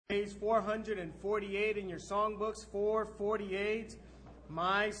Page 448 in your songbooks, 448,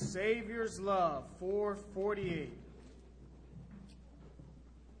 My Savior's Love, 448.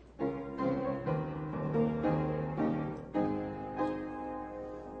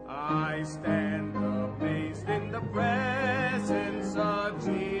 I stand amazed in the presence of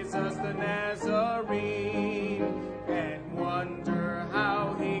Jesus the Nazarene and wonder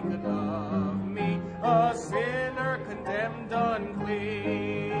how he could love me, a sinner condemned unclean.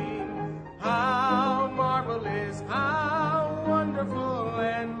 How marvelous, how wonderful,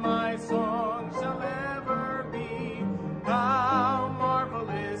 and my song shall ever be. How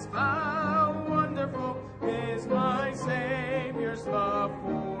marvelous, how wonderful is my Savior's love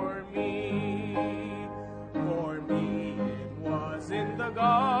for me. For me it was in the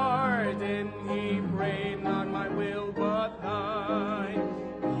garden, he prayed, not my will but thine.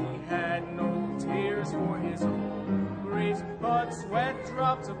 He had no tears for his own grace, but sweat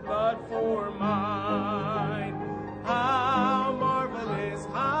drops of blood for mine. How marvelous,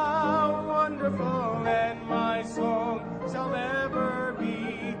 how wonderful, and my song shall ever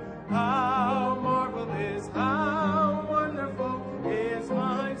be. How marvelous, how wonderful is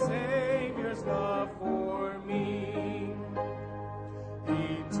my Savior's love for me.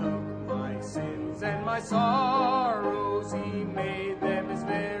 He took my sins and my sorrows, he made them his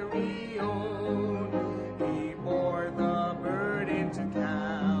very own. He bore the burden to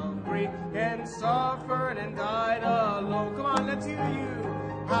Calvary and suffered and died alone. Come on, let's hear you.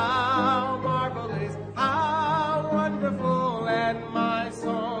 How marvelous, how wonderful, and my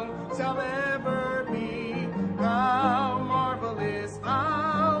song shall ever be. How marvelous,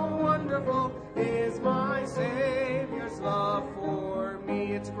 how wonderful is my Savior's love for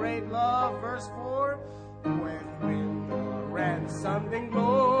me. It's great love, verse 4. When the ransomed in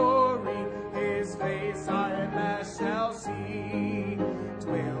glory, his face I at last shall see.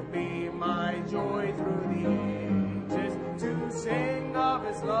 'Twill be my joy through the ages to sing of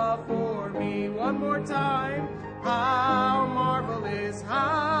his love for me. One more time. How marvelous,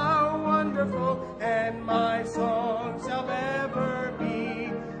 how wonderful, and my song shall ever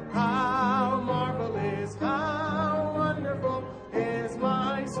be. How marvelous, how wonderful is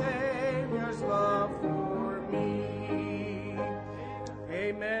my Savior's love for me.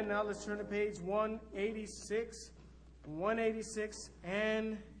 Amen. Now let's turn to page 186. 186,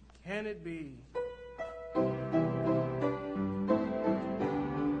 and can it be?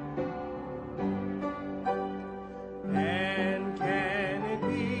 And can it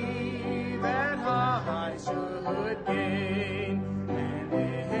be that I should gain an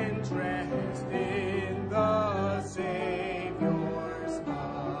interest in the Savior's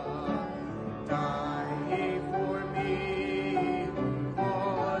love, dying for me who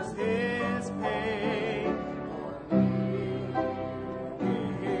caused his pain, for me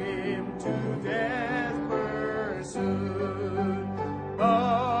him to death pursued?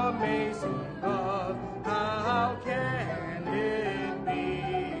 Amazing love, how can it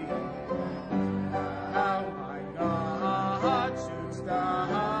be? How my God should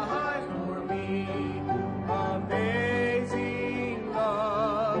die for me. Amazing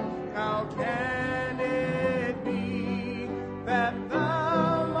love, how can it be that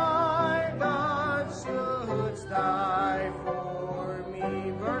thou, my God, shouldst die for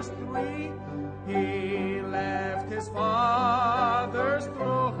me? Verse 3, he left his Father's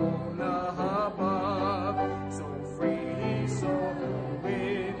throne above, so free, so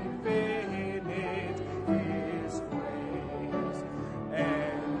infinite his grace,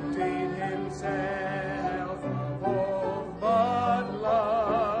 emptied himself of all but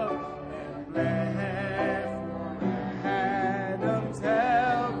love, and left for Adam's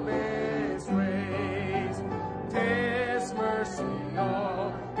helpless race. 'Tis mercy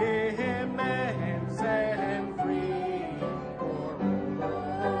all immense and free,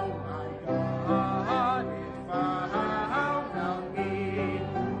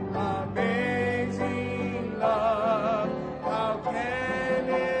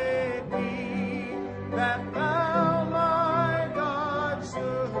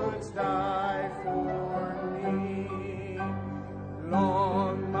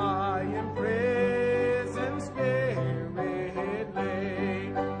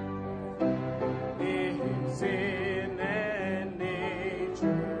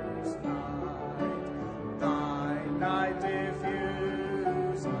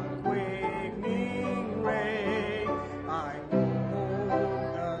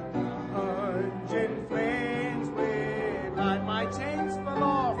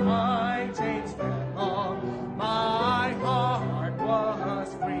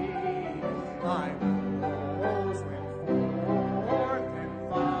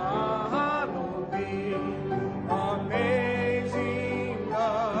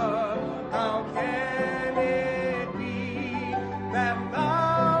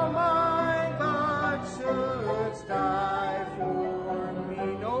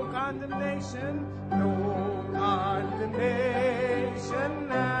 salvation, no condemnation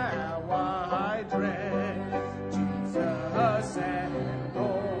now I dread. Jesus and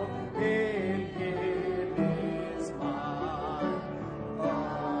all in Him is mine.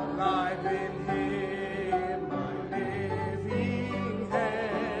 Alive in Him my living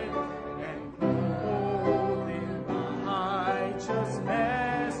head, and clothed in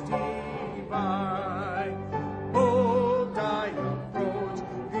righteousness divine. Bold I approach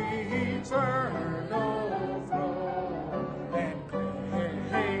the eternal throne, and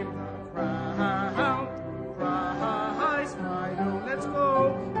claim the crown, Christ my own. Let's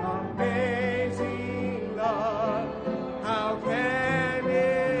go. Amazing love, how can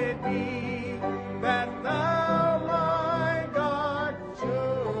it be that thou, my God,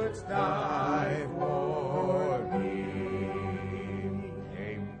 shouldst die for me?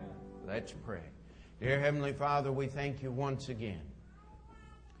 Amen. Let's pray. Dear Heavenly Father, we thank you once again.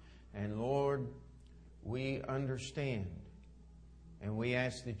 And Lord, we understand, and we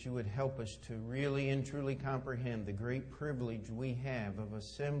ask that you would help us to really and truly comprehend the great privilege we have of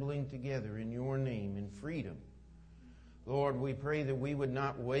assembling together in your name in freedom. Lord, we pray that we would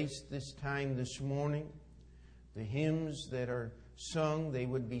not waste this time this morning. The hymns that are sung, they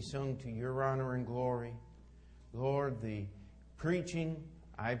would be sung to your honor and glory. Lord, the preaching,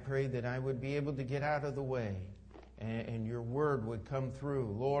 I pray that I would be able to get out of the way and your word would come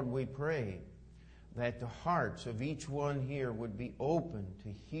through. Lord, we pray that the hearts of each one here would be open to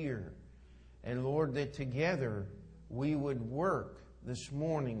hear. And Lord, that together we would work this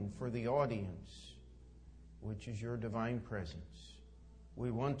morning for the audience, which is your divine presence. We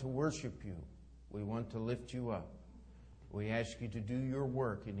want to worship you. We want to lift you up. We ask you to do your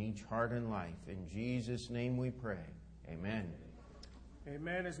work in each heart and life. In Jesus' name we pray. Amen.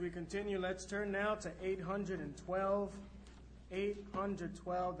 Amen. As we continue, let's turn now to 812.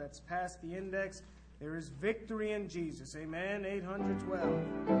 812, that's past the index. There is victory in Jesus. Amen. 812.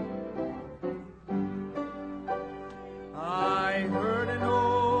 I heard an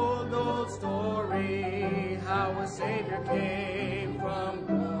old story, how a Savior came from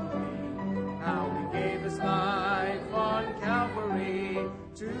glory, how He gave His life on Calvary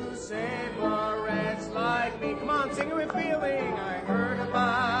to save a wretch like me. Come on, sing it with feeling. I heard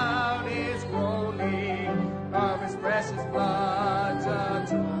about His groaning, of His precious blood's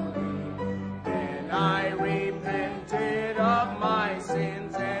atoning. Then I repented of my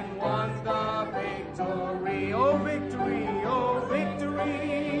sins and won the victory. Oh,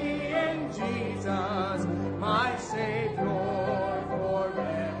 victory in Jesus, my Savior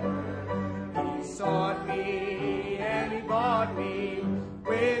forever. He sought me and He bought me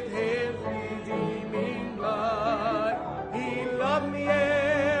with His redeeming blood. He loved me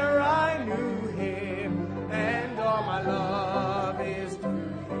ere I knew Him, and all my love is through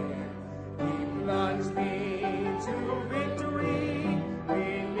Him. He plunged me to victory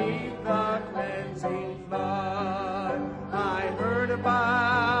beneath the cleansing flood. I heard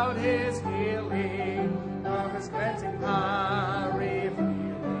about His healing, of His cleansing power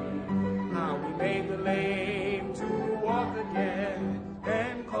revealing, how He made the lame to walk again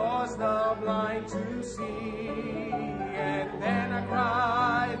and caused the blind to see. And then I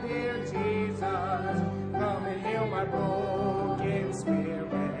cried, dear Jesus, come and heal my broken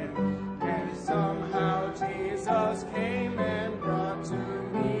spirit. And somehow Jesus came and brought to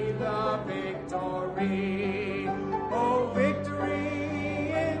me the victory. Oh,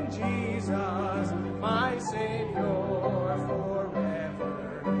 victory in Jesus, my Savior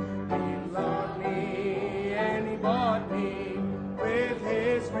forever. He loved me and He bought me with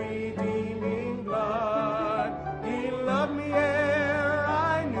His redeeming blood. He loved me ere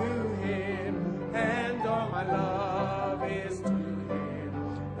I knew Him, and all my love is to Him.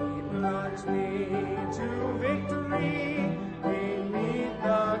 He plunged me to victory beneath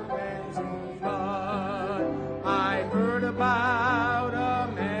the cleansing flood. I heard about a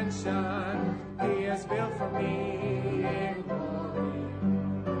mansion He has built for me in glory.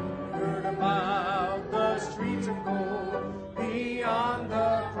 Heard about the streets of gold beyond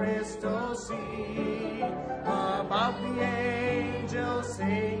the crystal sea, about the angels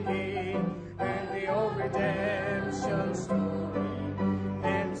singing and the old redemption story.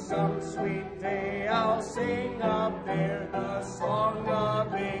 And some sweet day I'll sing up there the song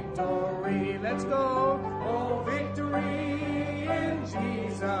of victory. Let's go. Oh, victory in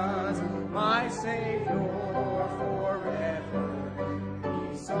Jesus, my Savior forever.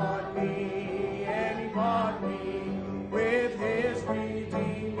 He sought me and He bought me with His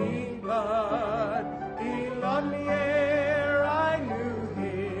redeeming blood. He loved me ere I knew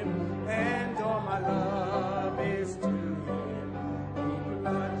Him, and all my love is to Him. He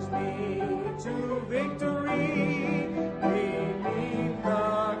plunged me victory beneath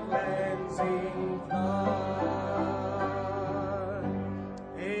the cleansing flood.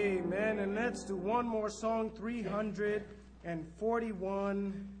 Amen. And let's do one more song,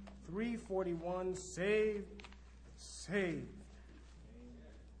 341. 341, Saved, Saved.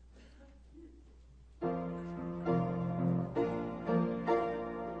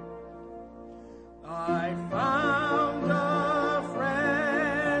 I found a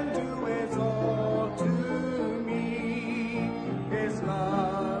friend who is all to me. His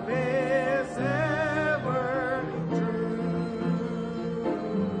love is ever true.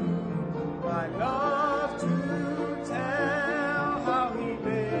 I love to tell how he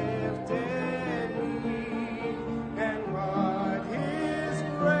lifted me and what his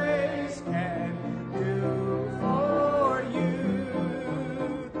grace can do for you.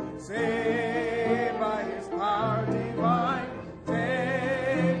 Saved by his power divine,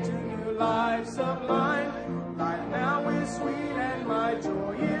 saved to new life sublime. Life now is sweet and my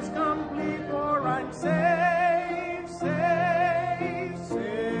joy is complete, for I'm saved, saved,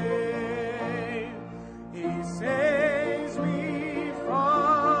 saved. He saves me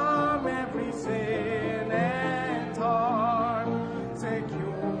from every sin and harm,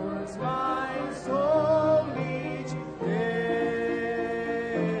 secures my soul each day.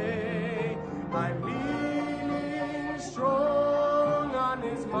 I'm leaning strong on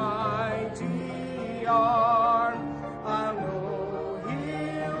his mighty arm. I know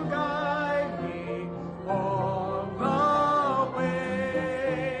he'll guide me all the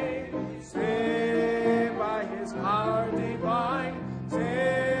way. Saved by his power divine,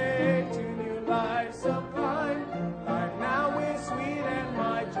 saved to new life sublime. Life now is sweet and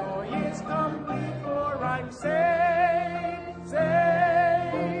my joy is complete, for I'm saved,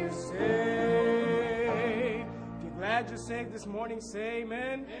 saved, saved. If you're glad you're saved this morning, say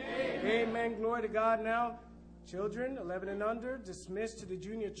amen. Amen. Glory to God. Now, children 11 and under, dismissed to the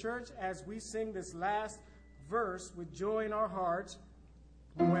junior church as we sing this last verse with joy in our hearts.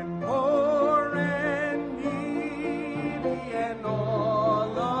 When poor and needy and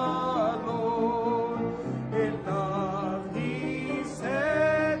all alone, in love he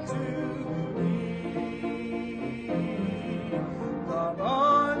said to me, come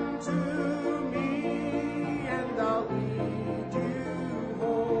unto me and I'll lead you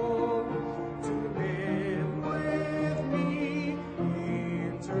home to live with me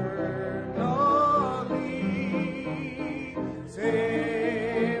eternally.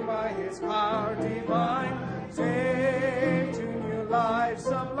 Saved by his power divine, saved to new life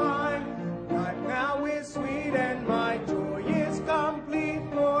sublime. Life now is sweet and my joy is complete,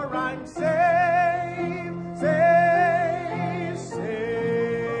 for I'm saved, saved, saved.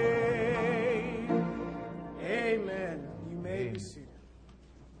 Amen. You may be seated.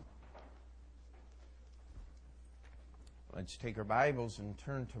 Let's take our Bibles and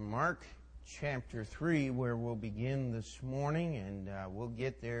turn to Mark chapter 3, where we'll begin this morning, and we'll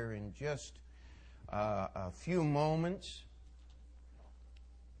get there in just a few moments.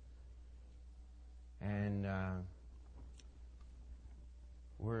 And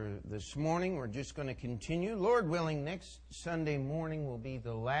this morning we're just going to continue. Lord willing, next Sunday morning will be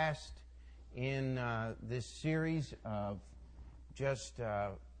the last in this series of just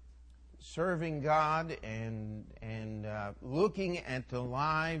serving God and looking at the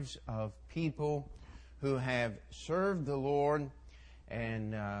lives of people who have served the Lord.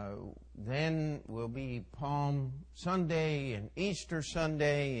 And then will be Palm Sunday and Easter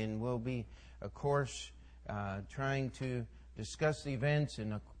Sunday, and we'll be, of course, trying to discuss the events.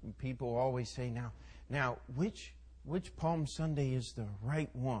 And people always say, now, which Palm Sunday is the right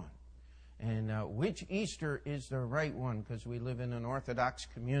one? And which Easter is the right one? Because we live in an Orthodox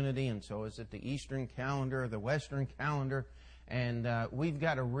community, and so is it the Eastern calendar or the Western calendar? And we've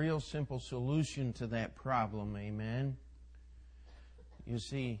got a real simple solution to that problem, amen? You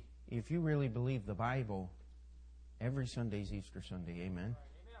see, if you really believe the Bible, every Sunday's Easter Sunday, amen?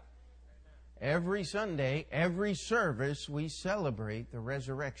 Every Sunday, every service, we celebrate the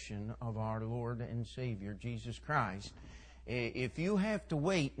resurrection of our Lord and Savior, Jesus Christ. If you have to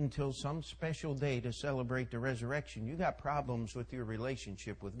wait until some special day to celebrate the resurrection, you got problems with your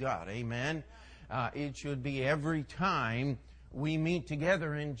relationship with God. Amen? It should be every time we meet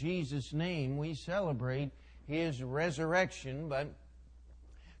together in Jesus' name, we celebrate His resurrection. But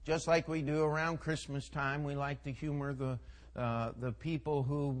just like we do around Christmas time, we like to humor the people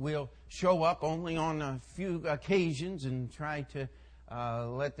who will show up only on a few occasions and try to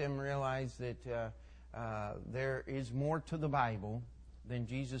let them realize that there is more to the Bible than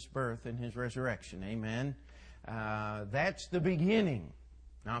Jesus' birth and His resurrection. Amen? That's the beginning,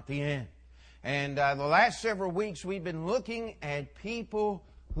 not the end. And the last several weeks we've been looking at people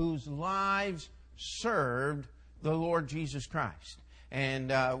whose lives served the Lord Jesus Christ. And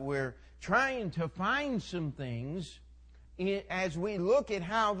we're trying to find some things as we look at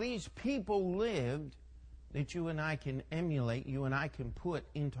how these people lived that you and I can emulate, you and I can put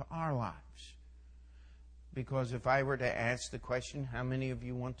into our lives. Because if I were to ask the question, how many of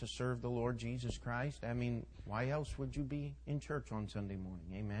you want to serve the Lord Jesus Christ? I mean, why else would you be in church on Sunday morning?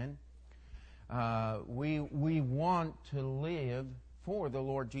 Amen? We want to live for the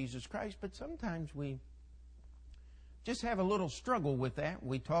Lord Jesus Christ, but sometimes we just have a little struggle with that.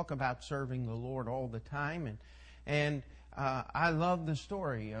 We talk about serving the Lord all the time, and I love the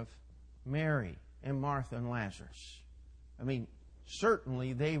story of Mary and Martha and Lazarus. I mean,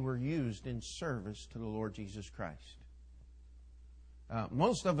 certainly they were used in service to the Lord Jesus Christ.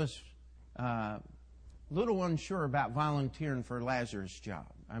 Most of us little unsure about volunteering for Lazarus' job.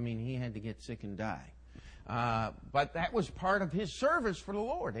 I mean, he had to get sick and die. But that was part of his service for the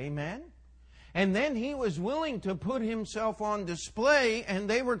Lord. Amen? And then he was willing to put himself on display, and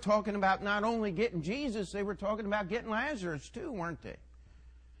they were talking about not only getting Jesus, they were talking about getting Lazarus too, weren't they?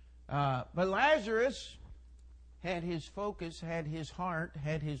 But Lazarus had his focus, had his heart,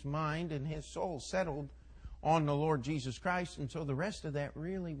 had his mind, and his soul settled on the Lord Jesus Christ, and so the rest of that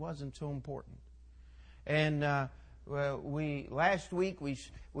really wasn't so important. And last week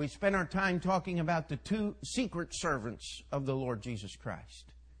we spent our time talking about the two secret servants of the Lord Jesus Christ,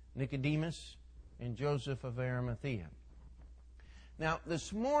 Nicodemus and Joseph of Arimathea. Now,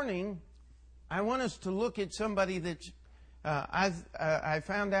 this morning, I want us to look at somebody that I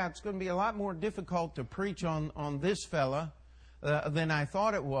found out it's going to be a lot more difficult to preach on this fella than I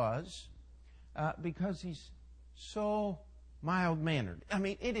thought it was, because he's so mild-mannered. I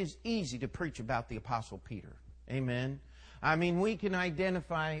mean, it is easy to preach about the Apostle Peter. Amen. I mean, we can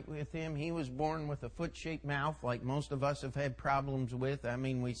identify with him. He was born with a foot-shaped mouth, like most of us have had problems with. I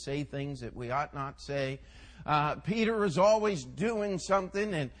mean, we say things that we ought not say. Peter is always doing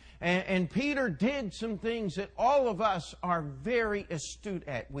something, and Peter did some things that all of us are very astute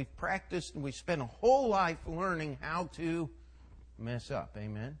at. We've practiced and we spent a whole life learning how to mess up.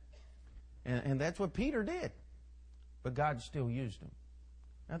 Amen. And that's what Peter did. But God still used him.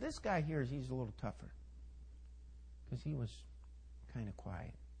 Now, this guy here, he's a little tougher, because he was kind of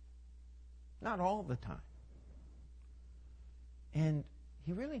quiet. Not all the time. And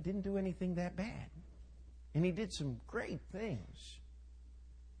he really didn't do anything that bad. And he did some great things.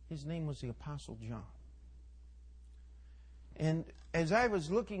 His name was the Apostle John. And as I was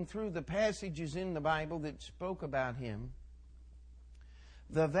looking through the passages in the Bible that spoke about him,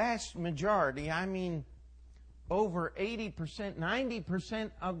 the vast majority, I mean over 80%,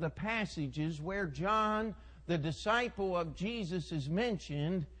 90% of the passages where John, the disciple of Jesus, is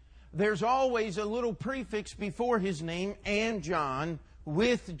mentioned, there's always a little prefix before his name, and John,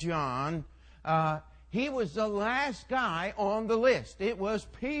 with John. He was the last guy on the list. It was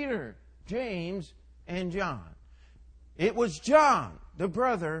Peter, James, and John. It was John, the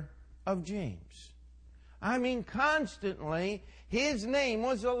brother of James. I mean, constantly, his name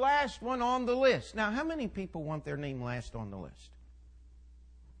was the last one on the list. Now, how many people want their name last on the list?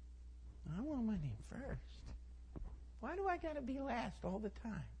 I want my name first. Why do I got to be last all the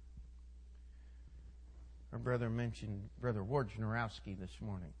time? Our brother mentioned Brother Wojnarowski this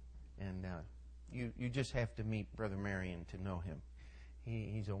morning, and you just have to meet Brother Marion to know him.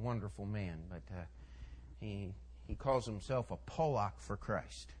 He's a wonderful man, but he calls himself a Polak for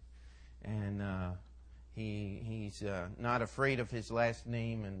Christ, and he's not afraid of his last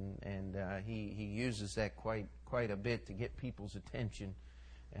name, and he uses that quite a bit to get people's attention.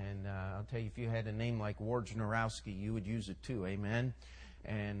 And I'll tell you, if you had a name like Wojnarowski, you would use it too. Amen.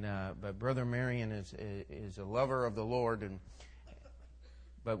 And but Brother Marion is a lover of the Lord,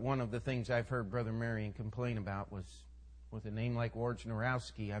 but one of the things I've heard Brother Marion complain about was with a name like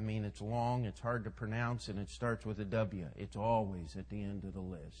Wojnarowski. I mean, it's long, it's hard to pronounce, and it starts with a W. It's always at the end of the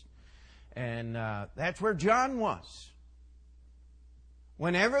list. And that's where John was.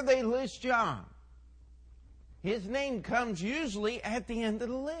 Whenever they list John, his name comes usually at the end of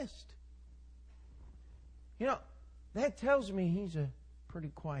the list. You know, that tells me he's a pretty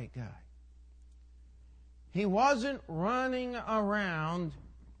quiet guy. He wasn't running around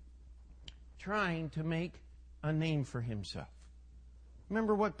trying to make a name for himself.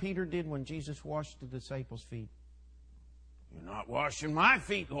 Remember what Peter did when Jesus washed the disciples' feet? You're not washing my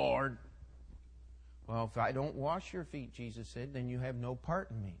feet, Lord. Well, if I don't wash your feet, Jesus said, then you have no part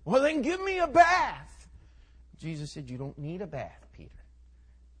in me. Well, then give me a bath. Jesus said, you don't need a bath, Peter.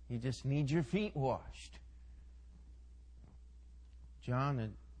 You just need your feet washed. John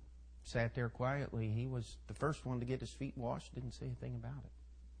had sat there quietly. He was the first one to get his feet washed, didn't say a thing about it.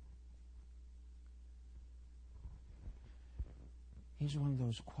 He's one of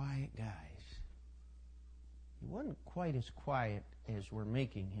those quiet guys. He wasn't quite as quiet as we're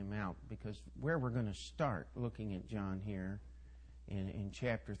making him out, because where we're going to start looking at John here in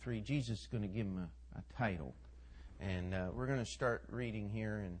chapter 3, Jesus is going to give him a title. And we're going to start reading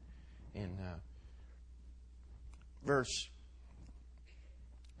here in verse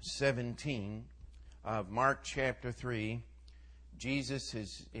 17 of Mark chapter 3. Jesus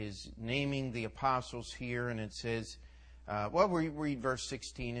is naming the apostles here, and it says, we read verse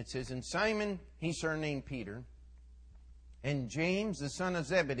 16. It says, "And Simon, he surnamed Peter, and James the son of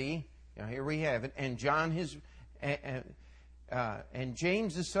Zebedee," now here we have it, "and John and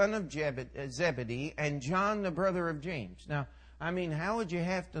James the son of Zebedee, and John the brother of James." Now, I mean, how would you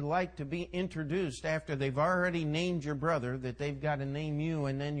have to like to be introduced after they've already named your brother, that they've got to name you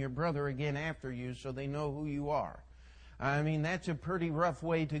and then your brother again after you so they know who you are? I mean, that's a pretty rough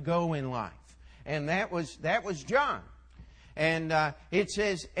way to go in life. And that was John. And it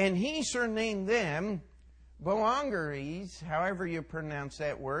says, "And he surnamed them Boanerges," however you pronounce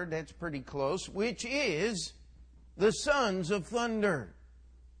that word, that's pretty close, "which is the sons of thunder."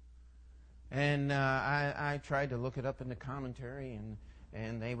 And I tried to look it up in the commentary,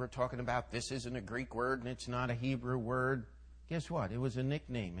 and they were talking about this isn't a Greek word and it's not a Hebrew word. Guess what? It was a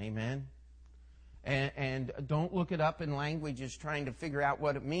nickname, amen? And don't look it up in languages trying to figure out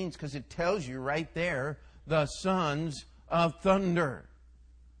what it means, because it tells you right there, the sons of thunder.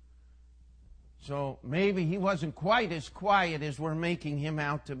 So maybe he wasn't quite as quiet as we're making him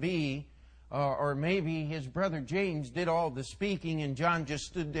out to be, or maybe his brother James did all the speaking and John just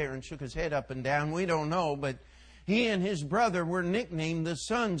stood there and shook his head up and down. We don't know, but he and his brother were nicknamed the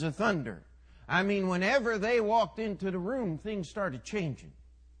sons of thunder. I mean, whenever they walked into the room, things started changing.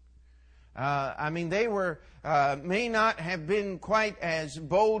 They were may not have been quite as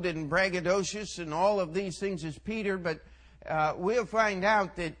bold and braggadocious and all of these things as Peter, but we'll find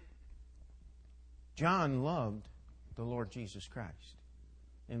out that John loved the Lord Jesus Christ.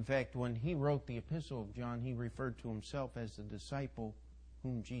 In fact, when he wrote the epistle of John, he referred to himself as the disciple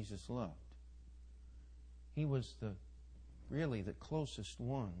whom Jesus loved. He was really the closest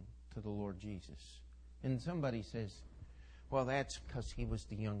one to the Lord Jesus. And somebody says, well, that's because he was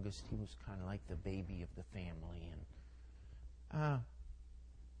the youngest. He was kind of like the baby of the family. And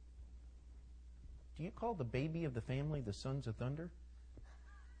do you call the baby of the family the sons of thunder?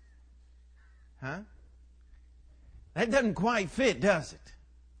 Huh? That doesn't quite fit, does it?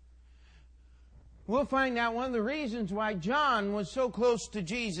 We'll find out one of the reasons why John was so close to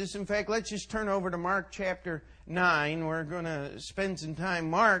Jesus. In fact, let's just turn over to Mark chapter 9. We're going to spend some time.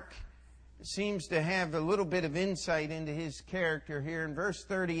 Mark seems to have a little bit of insight into his character here. In verse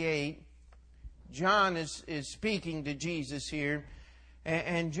 38, John is speaking to Jesus here.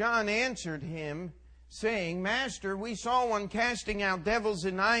 And John answered him, saying, "Master, we saw one casting out devils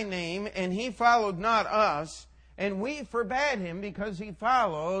in thy name, and he followed not us, and we forbade him because he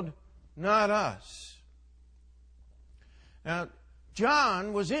followed not us." Now,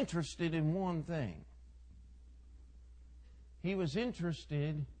 John was interested in one thing. He was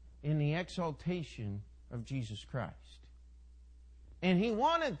interested in the exaltation of Jesus Christ. And he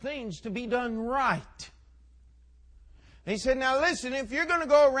wanted things to be done right. He said, now listen, if you're going to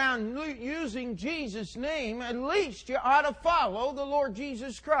go around using Jesus' name, at least you ought to follow the Lord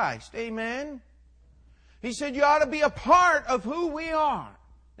Jesus Christ. Amen? He said, you ought to be a part of who we are.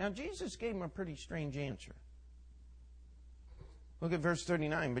 Now, Jesus gave him a pretty strange answer. Look at verse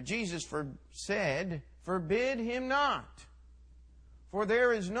 39. But Jesus said, "Forbid him not. For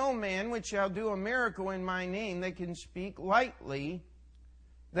there is no man which shall do a miracle in my name that can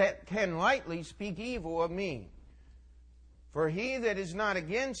lightly speak evil of me. For he that is not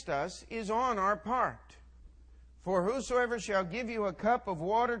against us is on our part. For whosoever shall give you a cup of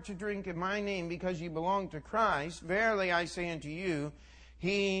water to drink in my name, because ye belong to Christ, verily I say unto you,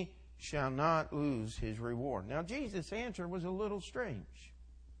 he shall not lose his reward." Now, Jesus' answer was a little strange.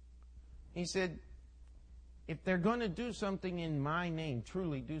 He said, if they're going to do something in my name,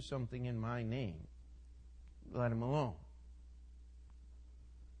 truly do something in my name, let them alone.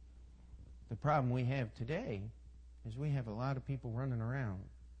 The problem we have today is we have a lot of people running around,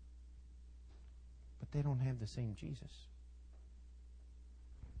 but they don't have the same Jesus.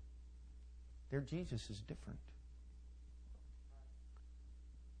 Their Jesus is different.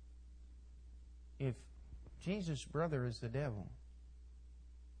 If Jesus' brother is the devil,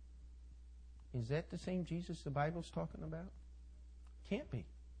 is that the same Jesus the Bible's talking about? Can't be.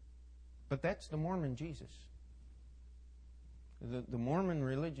 But that's the Mormon Jesus. The Mormon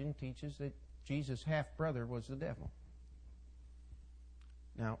religion teaches that Jesus' half-brother was the devil.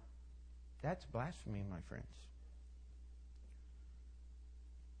 Now, that's blasphemy, my friends.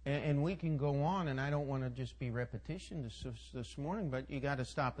 And we can go on, and I don't want to just be repetition this morning, but you got to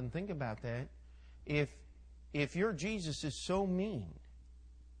stop and think about that. If your Jesus is so mean,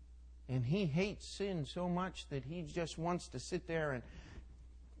 and He hates sin so much that He just wants to sit there and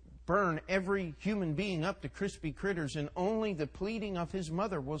burn every human being up to crispy critters, and only the pleading of His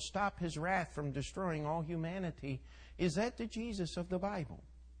mother will stop His wrath from destroying all humanity, is that the Jesus of the Bible?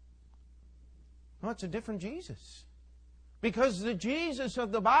 No, it's a different Jesus. Because the Jesus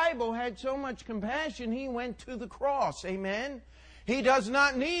of the Bible had so much compassion, He went to the cross. Amen? He does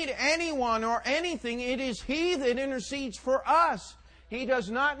not need anyone or anything. It is He that intercedes for us. He does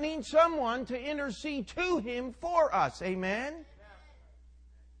not need someone to intercede to Him for us. Amen?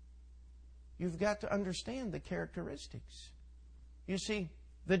 You've got to understand the characteristics. You see,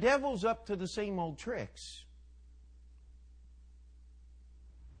 the devil's up to the same old tricks.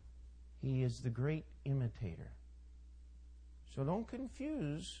 He is the great imitator. So don't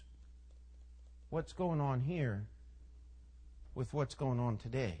confuse what's going on here with what's going on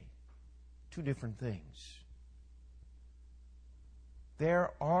today. Two different things.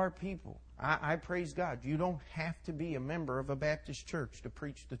 There are people, I praise God, you don't have to be a member of a Baptist church to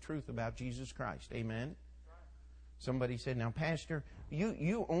preach the truth about Jesus Christ. Amen? Somebody said, now Pastor,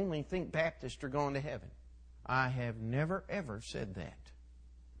 you only think Baptists are going to heaven. I have never ever said that.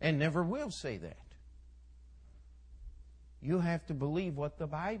 And never will say that. You have to believe what the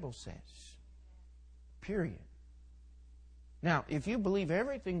Bible says. Period. Now, if you believe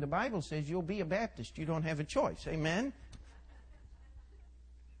everything the Bible says, you'll be a Baptist. You don't have a choice. Amen?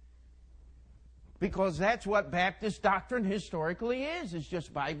 Because that's what Baptist doctrine historically is. It's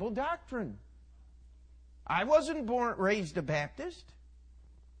just Bible doctrine. I wasn't raised a Baptist.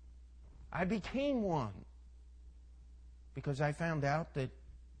 I became one. Because I found out that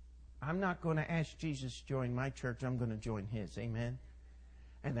I'm not going to ask Jesus to join my church. I'm going to join His. Amen?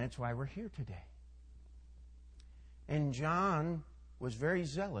 And that's why we're here today. And John was very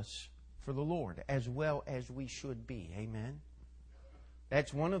zealous for the Lord, as well as we should be. Amen?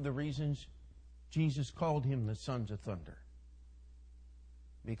 That's one of the reasons Jesus called him the sons of thunder.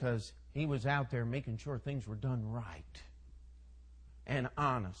 Because he was out there making sure things were done right and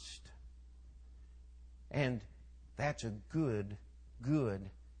honest. And that's a good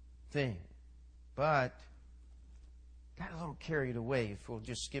thing. But got a little carried away. If we'll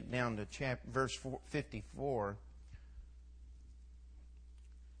just skip down to verse 54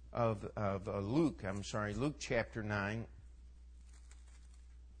 of Luke chapter 9.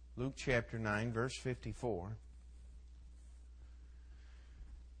 Luke chapter 9, verse 54.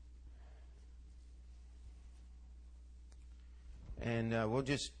 And we'll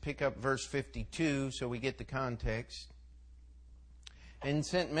just pick up verse 52 so we get the context. And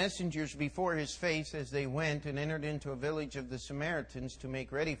sent messengers before his face as they went, and entered into a village of the Samaritans to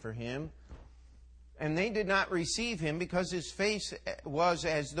make ready for him. And they did not receive him, because his face was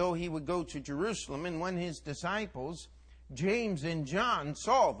as though he would go to Jerusalem. And when his disciples, James and John,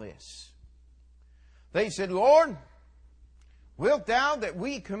 saw this, they said, Lord, wilt thou that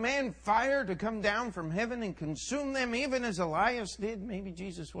we command fire to come down from heaven and consume them, even as Elias did? Maybe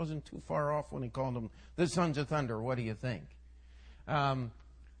Jesus wasn't too far off when he called them the sons of thunder. What do you think?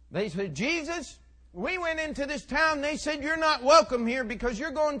 They said, Jesus, we went into this town. They said, you're not welcome here because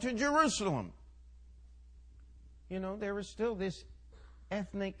you're going to Jerusalem. You know, there was still this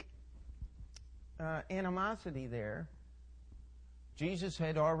ethnic animosity there. Jesus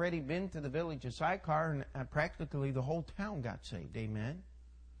had already been to the village of Sychar, and practically the whole town got saved. Amen?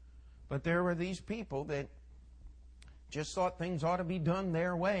 But there were these people that just thought things ought to be done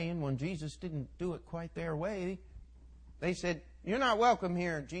their way, and when Jesus didn't do it quite their way, they said, you're not welcome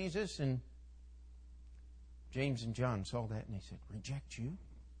here, Jesus. And James and John saw that, and they said, reject you?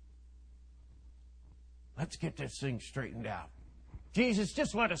 Let's get this thing straightened out. Jesus,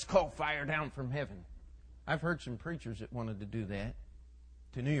 just let us call fire down from heaven. I've heard some preachers that wanted to do that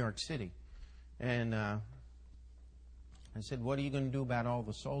to New York City. And I said, what are you going to do about all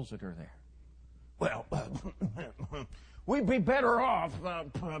the souls that are there? Well, we'd be better off.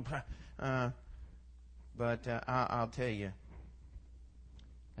 But I'll tell you,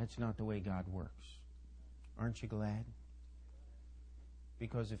 that's not the way God works. Aren't you glad?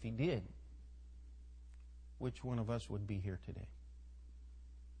 Because if He did, which one of us would be here today?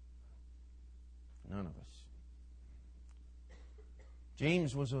 None of us.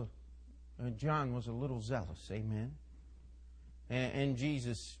 John was a little zealous, amen? And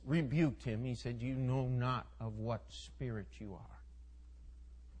Jesus rebuked him. He said, you know not of what spirit you are.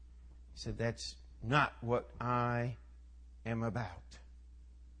 He said, that's not what I am about.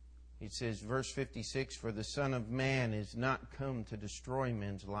 It says, verse 56, for the Son of Man is not come to destroy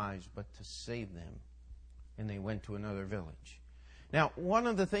men's lives, but to save them. And they went to another village. Now, one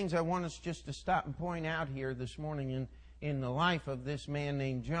of the things I want us just to stop and point out here this morning in the life of this man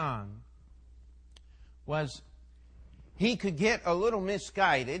named John was he could get a little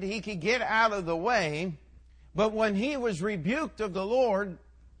misguided. He could get out of the way. But when he was rebuked of the Lord,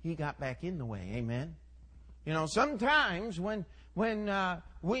 he got back in the way. Amen? You know, sometimes when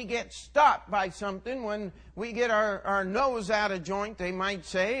we get stopped by something, when we get our nose out of joint, they might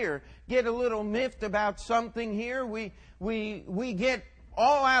say, or get a little miffed about something here, we get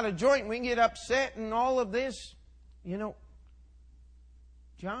all out of joint, we get upset and all of this. You know,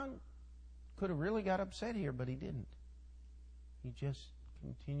 John could have really got upset here, but he didn't. He just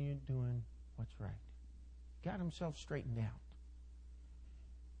continued doing what's right. Got himself straightened out.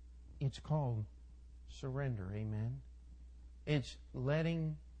 It's called surrender, amen? It's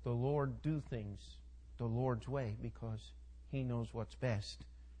letting the Lord do things the Lord's way because He knows what's best.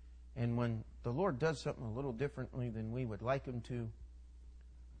 And when the Lord does something a little differently than we would like Him to,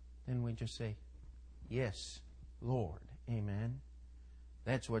 then we just say, yes, Lord, amen?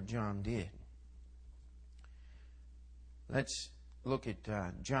 That's what John did. Let's look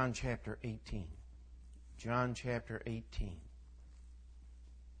at John chapter 18. John chapter 18.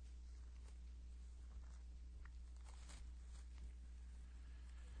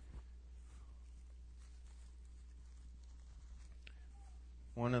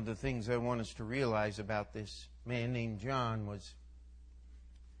 One of the things I want us to realize about this man named John was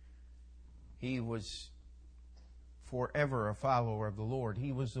he was forever a follower of the Lord.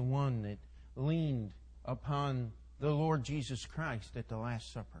 He was the one that leaned upon the Lord Jesus Christ at the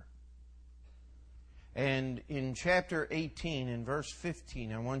Last Supper. And in chapter 18, in verse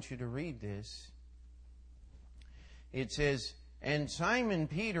 15, I want you to read this. It says, and Simon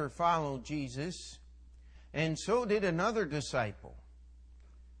Peter followed Jesus, and so did another disciple.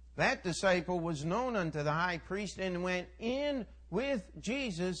 That disciple was known unto the high priest and went in with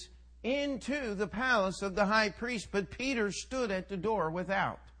Jesus into the palace of the high priest, but Peter stood at the door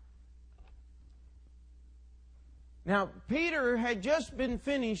without. Now, Peter had just been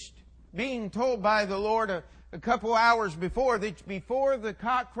finished being told by the Lord a couple hours before that before the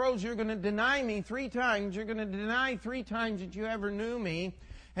cock crows, you're going to deny me 3 times. You're going to deny 3 times that you ever knew me.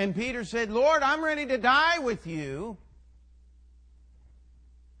 And Peter said, Lord, I'm ready to die with you.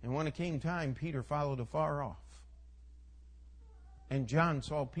 And when it came time, Peter followed afar off. And John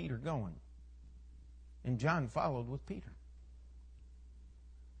saw Peter going. And John followed with Peter.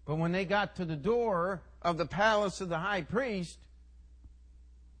 But when they got to the door of the palace of the high priest,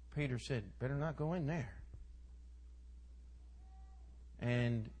 Peter said, better not go in there.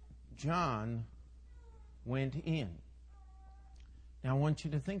 And John went in. Now I want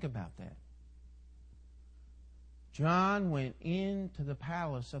you to think about that. John went into the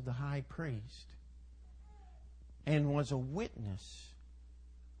palace of the high priest and was a witness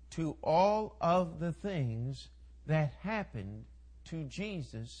to all of the things that happened to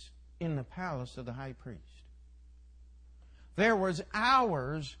Jesus in the palace of the high priest. There was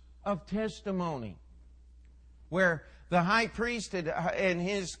hours of testimony where the high priest and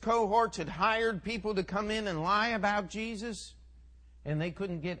his cohorts had hired people to come in and lie about Jesus, and they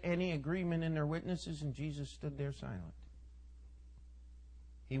couldn't get any agreement in their witnesses, and Jesus stood there silent.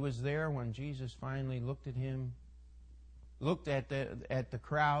 He was there when Jesus finally looked at him, looked at the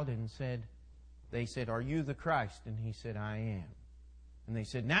crowd and said, they said, are you the Christ? And he said, I am. And they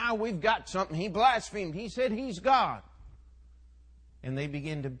said, now we've got something. He blasphemed. He said he's God. And they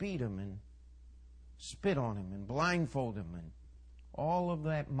began to beat him and spit on him and blindfold him and all of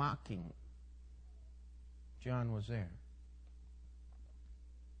that mocking. John was there.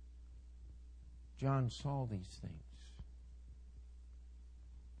 John saw these things.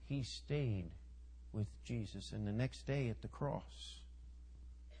 He stayed with Jesus. And the next day at the cross,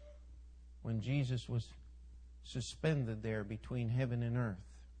 when Jesus was suspended there between heaven and earth,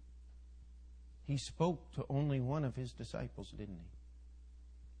 He spoke to only one of His disciples, didn't He?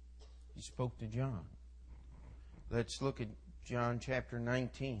 He spoke to John. Let's look at John chapter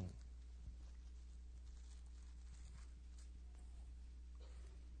 19.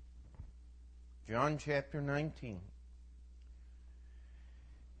 John chapter 19.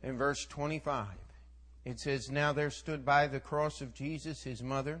 In verse 25. It says, now there stood by the cross of Jesus His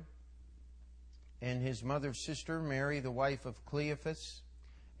mother, and His mother's sister, Mary, the wife of Cleophas,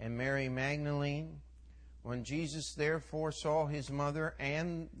 and Mary Magdalene, When Jesus therefore saw his mother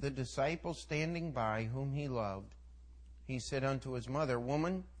and the disciple standing by, whom he loved, he said unto his mother,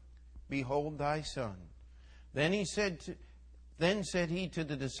 Woman, behold thy son. Then said he to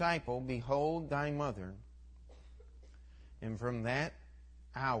the disciple, Behold thy mother. And from that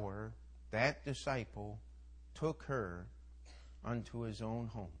hour, that disciple took her unto his own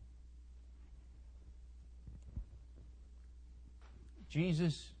home.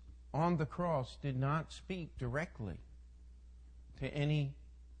 Jesus on the cross did not speak directly to any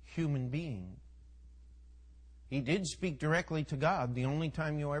human being. He did speak directly to God. The only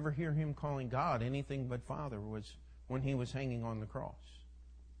time you'll ever hear him calling God anything but Father was when he was hanging on the cross.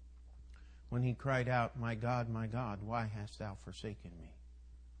 When he cried out, my God, why hast thou forsaken me?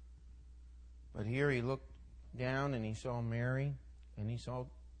 But here he looked down and he saw Mary and he saw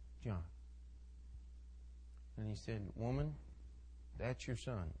John. And he said, Woman, that's your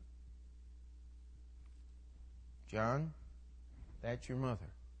son. John, that's your mother.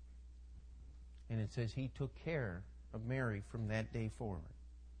 And it says he took care of Mary from that day forward.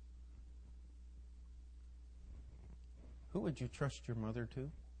 Who would you trust your mother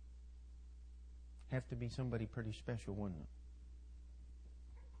to? Have to be somebody pretty special, wouldn't it?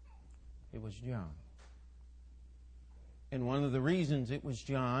 It was John. And one of the reasons it was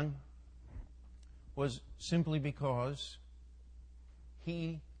John was simply because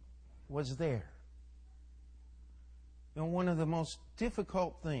he was there. You know, one of the most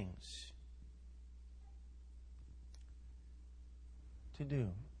difficult things to do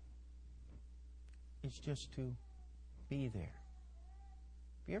is just to be there.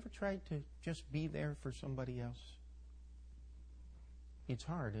 Have you ever tried to just be there for somebody else? It's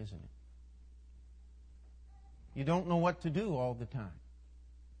hard, isn't it? You don't know what to do all the time.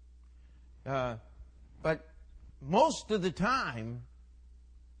 But most of the time,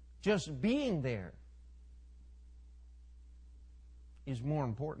 just being there is more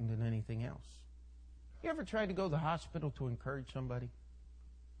important than anything else. You ever tried to go to the hospital to encourage somebody?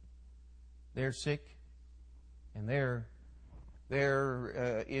 They're sick, and they're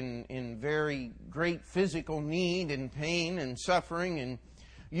in very great physical need and pain and suffering, and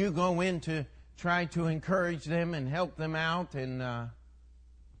you go in to try to encourage them and help them out, and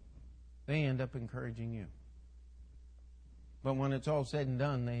they end up encouraging you. But when it's all said and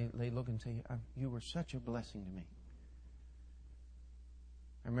done, they look and say, you were such a blessing to me.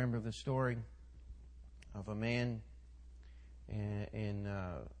 I remember the story of a man in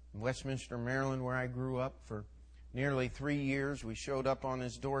Westminster, Maryland, where I grew up for nearly 3 years. We showed up on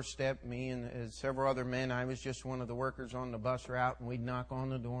his doorstep, me and several other men. I was just one of the workers on the bus route, and we'd knock on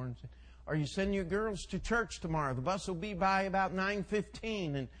the door and say, are you sending your girls to church tomorrow? The bus will be by about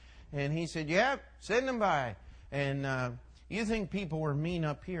 9:15. And he said, yep, send them by. And you think people were mean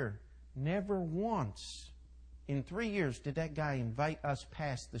up here. Never once in 3 years did that guy invite us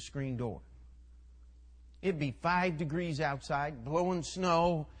past the screen door. It'd be 5 degrees outside, blowing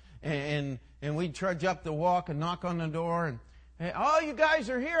snow, and we'd trudge up the walk and knock on the door and, oh, you guys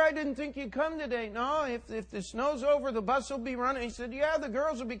are here. I didn't think you'd come today. No, if the snow's over, the bus will be running. He said, yeah, the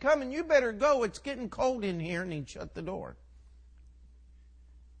girls will be coming. You better go. It's getting cold in here. And he'd shut the door.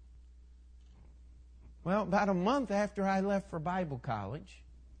 Well, about a month after I left for Bible college,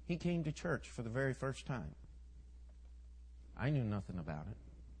 he came to church for the very first time. I knew nothing about it.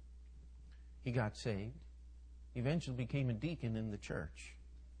 He got saved. Eventually became a deacon in the church.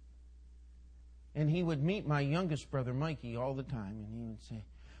 And he would meet my youngest brother, Mikey, all the time. And he would say,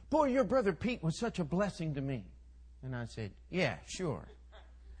 boy, your brother Pete was such a blessing to me. And I said, yeah, sure.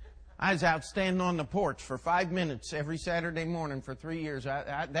 I was out standing on the porch for 5 minutes every Saturday morning for 3 years.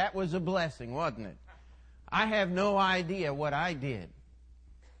 That was a blessing, wasn't it? I have no idea what I did.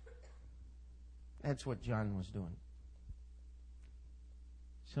 That's what John was doing.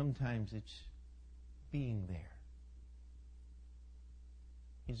 Sometimes it's being there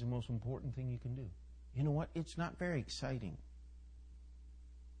is the most important thing you can do. You know what? It's not very exciting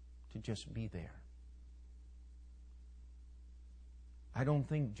to just be there. I don't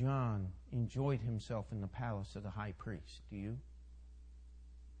think John enjoyed himself in the palace of the high priest. Do you?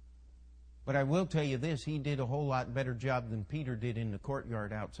 But I will tell you this, he did a whole lot better job than Peter did in the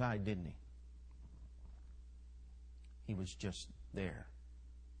courtyard outside, didn't he? He was just there.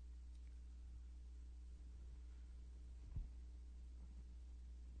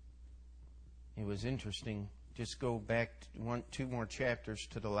 It was interesting. Just go back 2 more chapters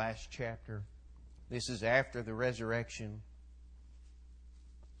to the last chapter. This is after the resurrection.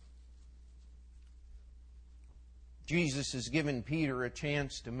 Jesus has given Peter a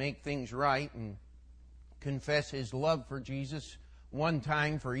chance to make things right and confess his love for Jesus one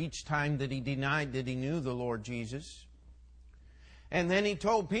time for each time that he denied that he knew the Lord Jesus. And then he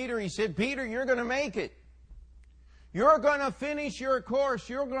told Peter, he said, Peter, you're going to make it. You're going to finish your course.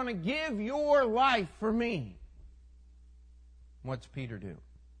 You're going to give your life for me. What's Peter do?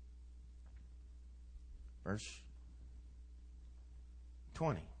 Verse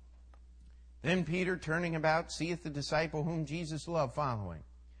 20. Then Peter, turning about, seeth the disciple whom Jesus loved following.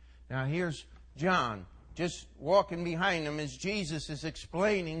 Now here's John, just walking behind him as Jesus is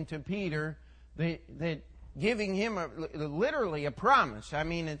explaining to Peter that giving him literally a promise. I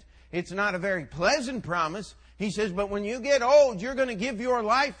mean, it's not a very pleasant promise. He says, but when you get old, you're going to give your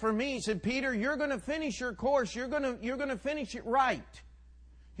life for me. He said, Peter, you're going to finish your course. You're going to finish it right.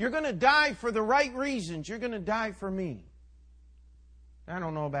 You're going to die for the right reasons. You're going to die for me. I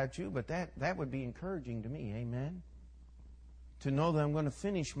don't know about you, but that would be encouraging to me. Amen. To know that I'm going to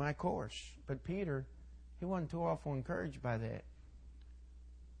finish my course. But Peter, he wasn't too awful encouraged by that.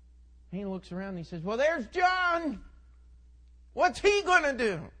 He looks around and he says, well, there's John. What's he going to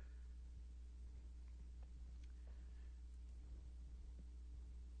do?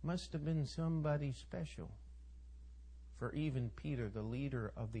 Must have been somebody special for even Peter, the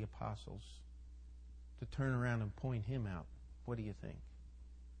leader of the apostles, to turn around and point him out. What do you think?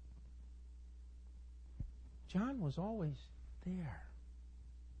 John was always there.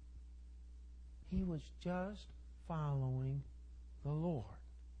 He was just following the Lord.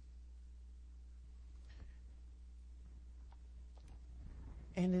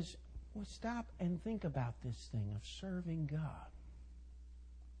 And as we stop and think about this thing of serving God,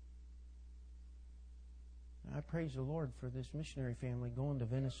 I praise the Lord for this missionary family going to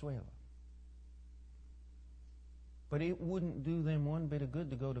Venezuela. But it wouldn't do them one bit of good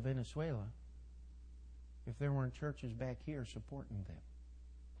to go to Venezuela if there weren't churches back here supporting them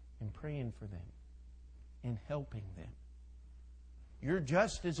and praying for them and helping them. You're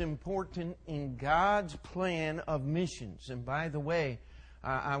just as important in God's plan of missions. And by the way,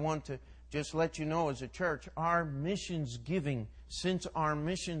 I want to just let you know as a church, our missions giving since our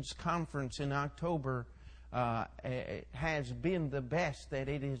missions conference in October has been the best that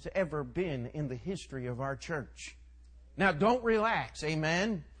it has ever been in the history of our church. Now, don't relax,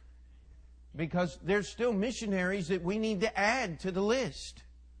 amen? Because there's still missionaries that we need to add to the list.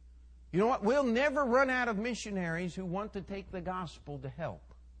 You know what? We'll never run out of missionaries who want to take the gospel to help.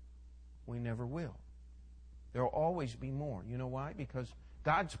 We never will. There will always be more. You know why? Because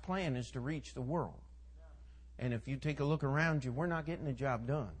God's plan is to reach the world. And if you take a look around you, we're not getting the job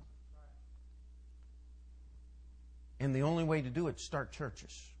done. And the only way to do it is start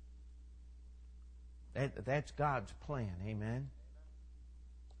churches. That's God's plan. Amen?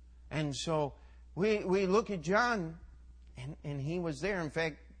 And so we look at John, and he was there. In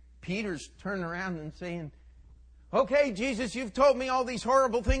fact, Peter's turning around and saying, okay, Jesus, you've told me all these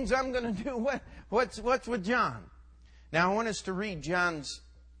horrible things I'm going to do. What's with John? Now, I want us to read John's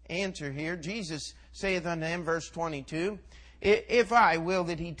answer here. Jesus saith unto him, verse 22, if I will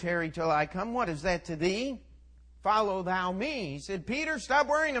that he tarry till I come, what is that to thee? Follow thou me. He said, Peter, stop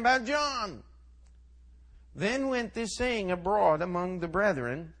worrying about John. Then went this saying abroad among the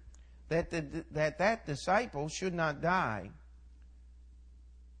brethren, that disciple should not die.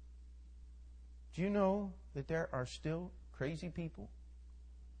 Do you know that there are still crazy people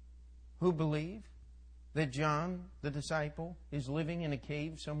who believe that John, the disciple, is living in a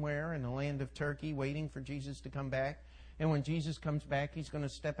cave somewhere in the land of Turkey waiting for Jesus to come back? And when Jesus comes back, he's going to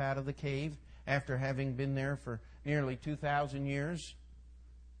step out of the cave after having been there for nearly 2,000 years?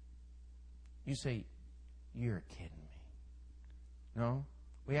 You say, you're kidding me. No,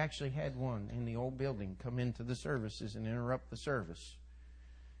 we actually had one in the old building come into the services and interrupt the service.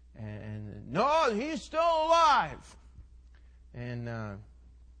 And no, he's still alive. And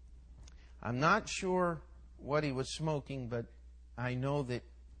I'm not sure what he was smoking, but I know that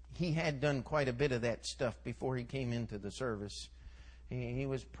he had done quite a bit of that stuff before he came into the service. He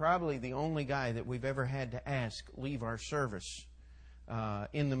was probably the only guy that we've ever had to ask leave our service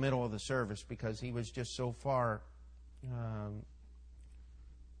in the middle of the service because he was just so far.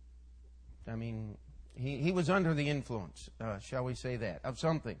 He was under the influence, shall we say that, of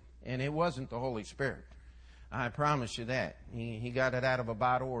something. And it wasn't the Holy Spirit. I promise you that. He got it out of a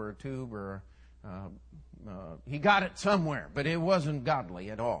bottle or a tube or he got it somewhere, but it wasn't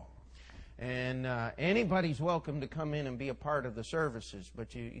godly at all. And anybody's welcome to come in and be a part of the services,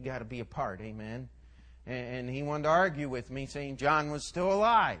 but you got to be a part, amen? And he wanted to argue with me, saying John was still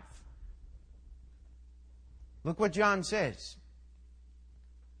alive. Look what John says.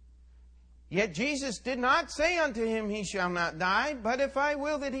 Yet Jesus did not say unto him, he shall not die, but if I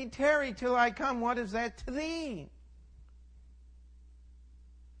will that he tarry till I come, what is that to thee?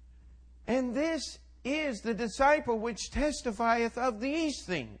 And this is the disciple which testifieth of these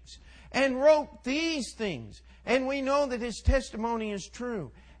things, and wrote these things. And we know that his testimony is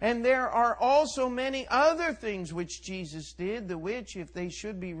true. And there are also many other things which Jesus did, the which, if they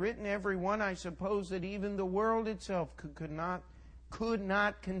should be written every one, I suppose that even the world itself could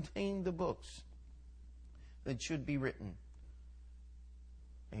not contain the books that should be written.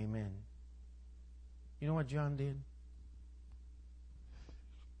 Amen. You know what John did?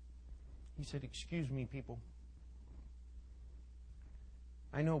 He said, "Excuse me, people.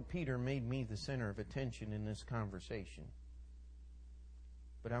 I know Peter made me the center of attention in this conversation.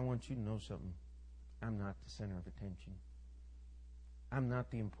 But I want you to know something. I'm not the center of attention. I'm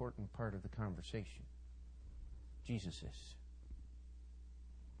not the important part of the conversation. Jesus is.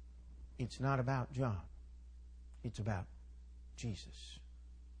 It's not about John. It's about Jesus."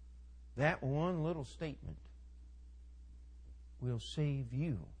 That one little statement will save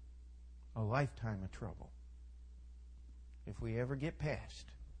you a lifetime of trouble. If we ever get past,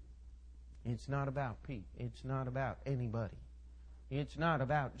 it's not about Pete. It's not about anybody. It's not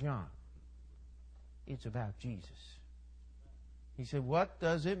about John. It's about Jesus. He said, what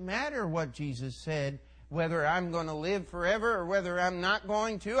does it matter what Jesus said? Whether I'm going to live forever or whether I'm not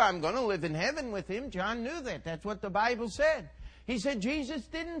going to. I'm going to live in heaven with Him. John knew that. That's what the Bible said. He said Jesus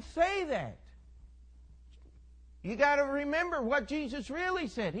didn't say that. You got to remember what Jesus really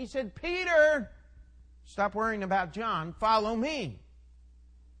said. He said, "Peter, stop worrying about John. Follow me."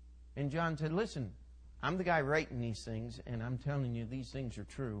 And John said, "Listen, I'm the guy writing these things, and I'm telling you these things are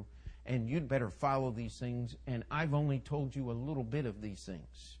true, and you'd better follow these things, and I've only told you a little bit of these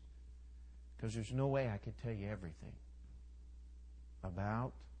things, because there's no way I could tell you everything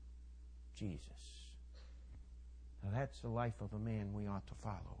about Jesus." Now that's the life of a man we ought to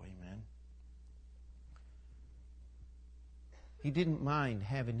follow, amen? He didn't mind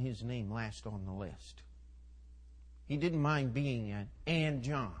having his name last on the list. He didn't mind being an "and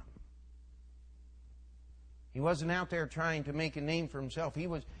John." He wasn't out there trying to make a name for himself. He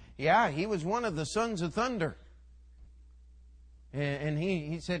was one of the sons of thunder. And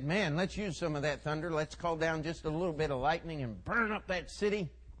he said, "Man, let's use some of that thunder. Let's call down just a little bit of lightning and burn up that city."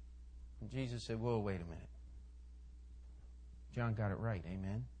 And Jesus said, "Whoa, wait a minute." John got it right,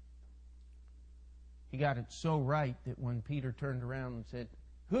 amen? He got it so right that when Peter turned around and said,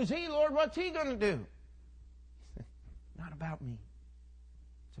 "Who's he, Lord? What's he going to do?" He said, "Not about me.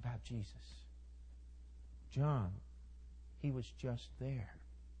 It's about Jesus." John, he was just there.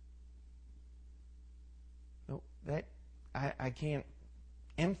 No, that I can't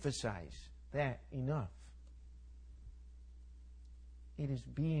emphasize that enough. It is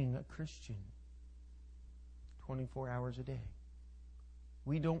being a Christian 24 hours a day.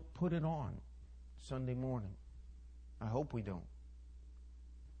 We don't put it on Sunday morning. I hope we don't.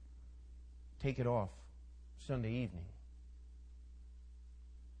 Take it off Sunday evening.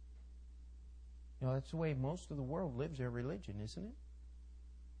 You know, that's the way most of the world lives their religion, isn't it?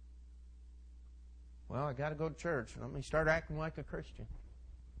 Well, I got to go to church. Let me start acting like a Christian.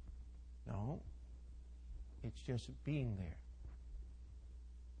 No. It's just being there.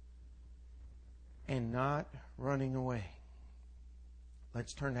 And not running away.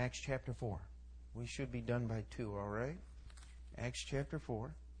 Let's turn to Acts chapter 4. We should be done by 2, all right? Acts chapter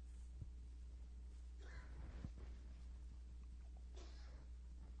 4.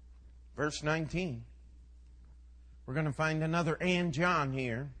 Verse 19. We're going to find another "and John"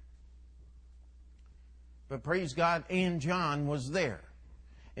 here. But praise God, and John was there.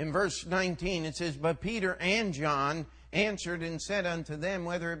 In verse 19 it says, "But Peter and John answered and said unto them,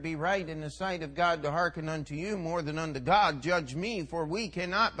 Whether it be right in the sight of God to hearken unto you more than unto God, judge me, for we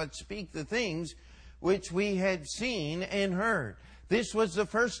cannot but speak the things which we had seen and heard." This was the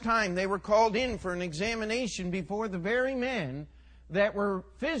first time they were called in for an examination before the very men that were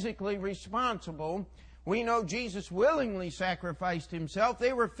physically responsible. We know Jesus willingly sacrificed Himself.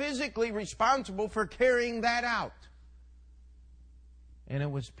 They were physically responsible for carrying that out. And it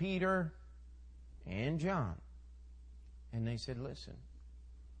was Peter and John. And they said, "Listen,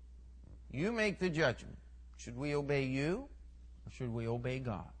 you make the judgment. Should we obey you or should we obey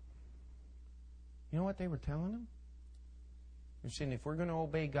God?" You know what they were telling them? They're saying, if we're going to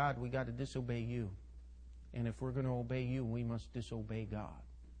obey God, we got to disobey you. And if we're going to obey you, we must disobey God.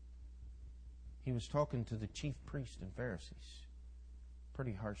 He was talking to the chief priests and Pharisees.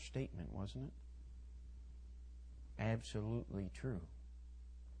 Pretty harsh statement, wasn't it? Absolutely true.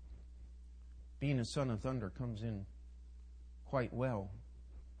 Being a son of thunder comes in quite well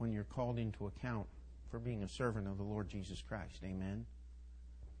when you're called into account for being a servant of the Lord Jesus Christ. Amen?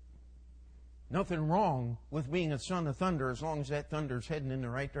 Nothing wrong with being a son of thunder as long as that thunder's heading in the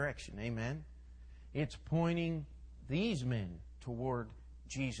right direction. Amen? It's pointing these men toward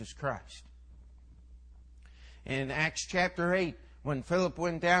Jesus Christ. In Acts chapter 8, when Philip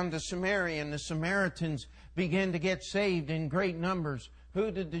went down to Samaria and the Samaritans began to get saved in great numbers, who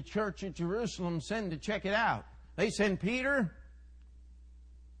did the church at Jerusalem send to check it out? They sent Peter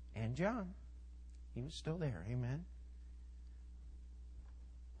and John. He was still there. Amen?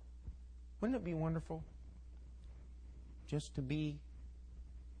 Wouldn't it be wonderful just to be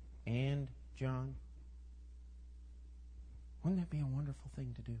and John? Wouldn't that be a wonderful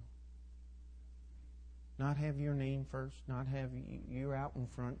thing to do? Not have your name first, not have you out in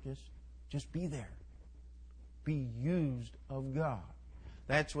front, just be there. Be used of God.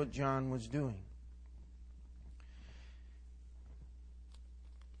 That's what John was doing.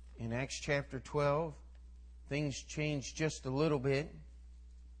 In Acts chapter 12, things changed just a little bit.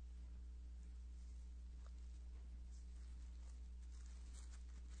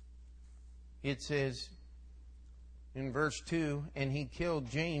 It says in verse 2, and he killed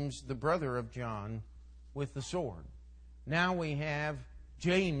James, the brother of John, with the sword. Now we have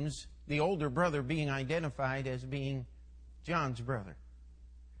James, the older brother, being identified as being John's brother.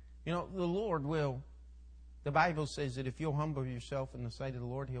 You know, the Lord will, the Bible says that if you'll humble yourself in the sight of the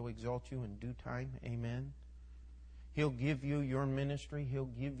Lord, He'll exalt you in due time. Amen. He'll give you your ministry. He'll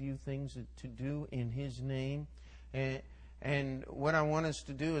give you things to do in His name. And what I want us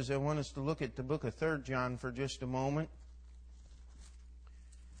to do is I want us to look at the book of 3 John for just a moment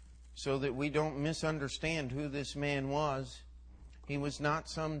so that we don't misunderstand who this man was. He was not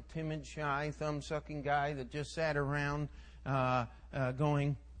some timid, shy, thumb-sucking guy that just sat around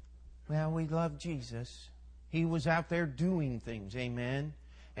going, well, we love Jesus. He was out there doing things, amen?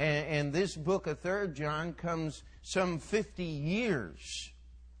 And this book of 3 John comes some 50 years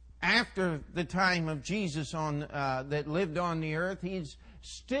after the time of Jesus that lived on the earth. He's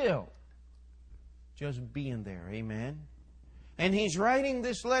still just being there, amen? And he's writing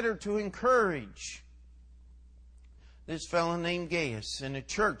this letter to encourage this fellow named Gaius in a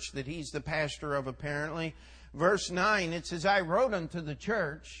church that he's the pastor of, apparently. Verse 9, it says, I wrote unto the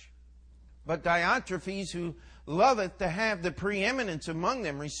church, but Diotrephes, who loveth to have the preeminence among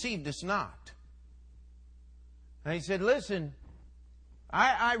them, received us not. And he said, listen,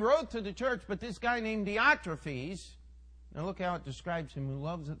 I wrote to the church, but this guy named Diotrephes, now look how it describes him,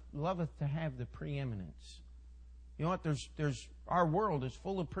 who loveth to have the preeminence. You know what? Our world is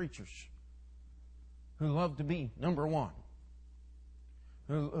full of preachers who love to be number one,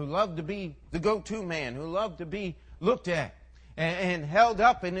 who love to be the go-to man, who love to be looked at and held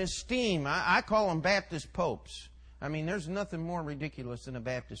up in esteem. I call them Baptist popes. I mean, there's nothing more ridiculous than a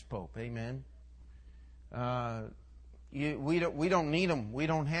Baptist pope. Amen. We don't need them. We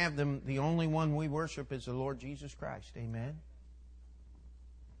don't have them. The only one we worship is the Lord Jesus Christ. Amen.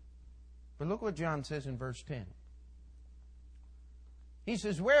 But look what John says in verse 10. He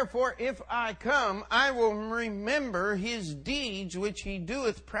says, wherefore, if I come, I will remember his deeds which he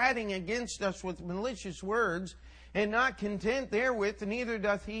doeth, prating against us with malicious words, and not content therewith, neither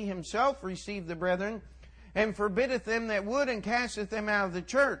doth he himself receive the brethren, and forbiddeth them that would, and casteth them out of the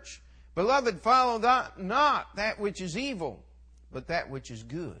church. Beloved, follow not that which is evil, but that which is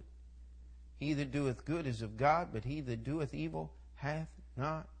good. He that doeth good is of God, but he that doeth evil hath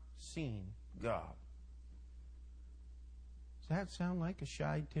not seen God. Does that sound like a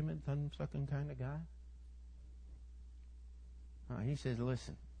shy, timid, thumb-sucking kind of guy? He says,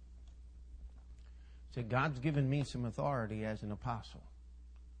 listen. He said, God's given me some authority as an apostle.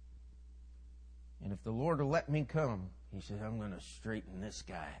 And if the Lord will let me come, he said, I'm going to straighten this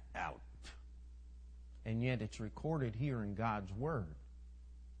guy out. And yet it's recorded here in God's Word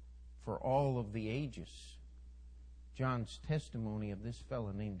for all of the ages. John's testimony of this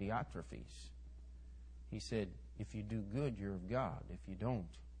fellow named Diotrephes. He said, if you do good, you're of God. If you don't,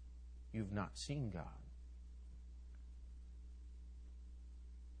 you've not seen God.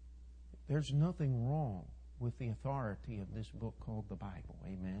 There's nothing wrong with the authority of this book called the Bible.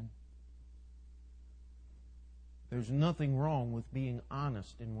 Amen. There's nothing wrong with being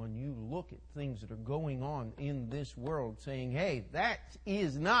honest, and when you look at things that are going on in this world, saying, hey, that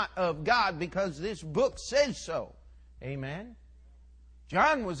is not of God because this book says so. Amen?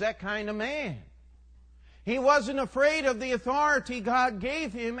 John was that kind of man. He wasn't afraid of the authority God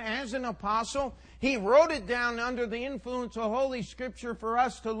gave him as an apostle. He wrote it down under the influence of Holy Scripture for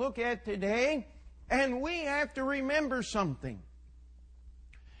us to look at today, and we have to remember something.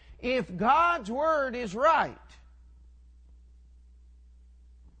 If God's Word is right,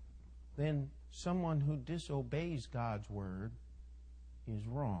 then someone who disobeys God's Word is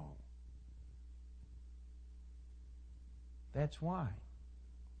wrong. That's why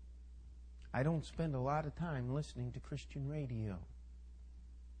I don't spend a lot of time listening to Christian radio,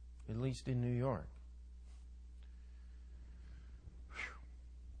 at least in New York.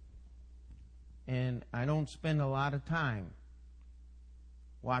 And I don't spend a lot of time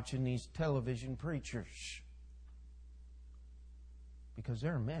watching these television preachers, because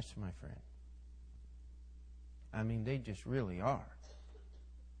they're a mess, my friend. I mean, they just really are.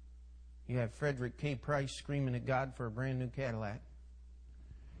 You have Frederick K. Price screaming at God for a brand new Cadillac.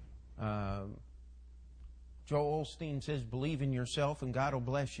 Joel Osteen says, believe in yourself and God will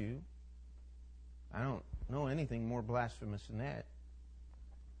bless you. I don't know anything more blasphemous than that.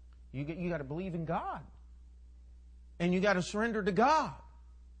 You got to believe in God. And you got to surrender to God.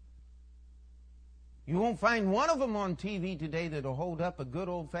 You won't find one of them on TV today that will hold up a good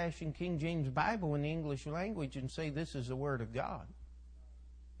old-fashioned King James Bible in the English language and say this is the Word of God.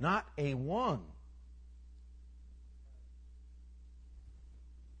 Not a one.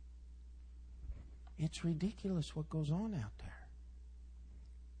 It's ridiculous what goes on out there.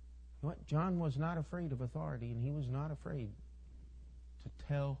 You know what? John was not afraid of authority, and he was not afraid to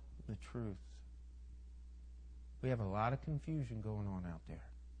tell the truth. We have a lot of confusion going on out there.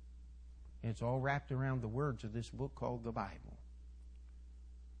 And it's all wrapped around the words of this book called the Bible.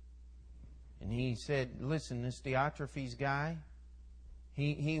 And he said, listen, this Diotrephes guy,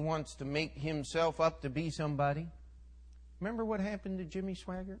 he wants to make himself up to be somebody. Remember what happened to Jimmy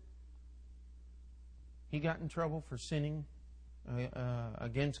Swaggart? He got in trouble for sinning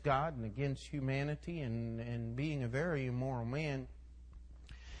against God and against humanity and being a very immoral man.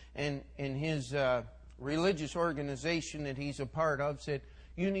 And his religious organization that he's a part of said,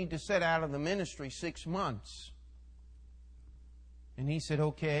 you need to set out of the ministry 6 months. And he said,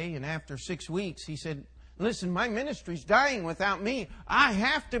 okay. And after 6 weeks, he said, listen, my ministry's dying without me. I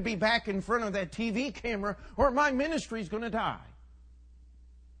have to be back in front of that TV camera or my ministry's going to die.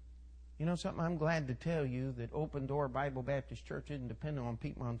 You know something? I'm glad to tell you that Open Door Bible Baptist Church isn't dependent on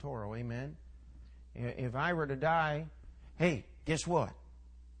Pete Montoro. Amen? If I were to die, hey, guess what?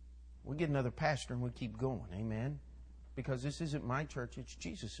 We get another pastor and we keep going. Amen? Because this isn't my church, it's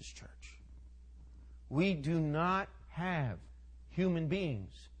Jesus' church. We do not have human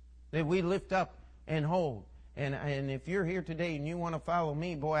beings that we lift up and hold. And if you're here today and you want to follow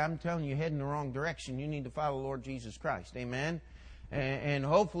me, boy, I'm telling you, you're heading the wrong direction. You need to follow the Lord Jesus Christ. Amen? And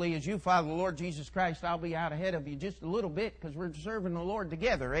hopefully as you follow the Lord Jesus Christ, I'll be out ahead of you just a little bit because we're serving the Lord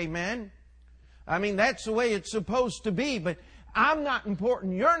together. Amen? I mean, that's the way it's supposed to be. But I'm not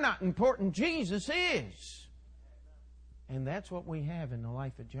important. You're not important. Jesus is. And that's what we have in the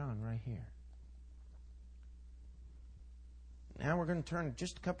life of John right here. Now we're going to turn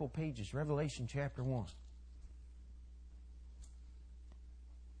just a couple pages. Revelation chapter 1.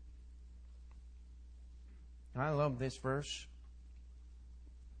 I love this verse.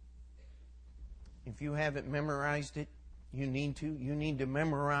 If you haven't memorized it, you need to. You need to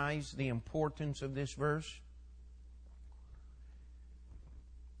memorize the importance of this verse.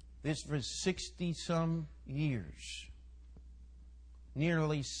 This was 60-some years.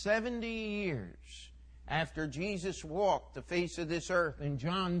 Nearly 70 years after Jesus walked the face of this earth and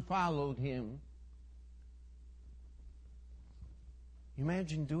John followed him.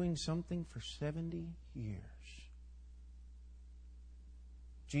 Imagine doing something for 70 years.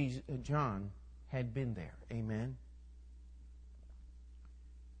 John had been there. Amen.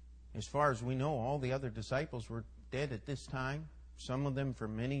 As far as we know, all the other disciples were dead at this time, some of them for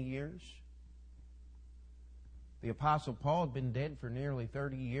many years. The Apostle Paul had been dead for nearly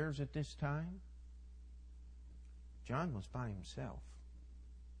 30 years at this time. John was by himself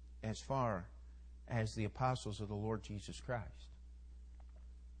as far as the apostles of the Lord Jesus Christ.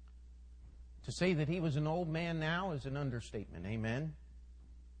 To say that he was an old man now is an understatement. Amen?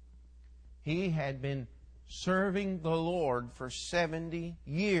 He had been serving the Lord for 70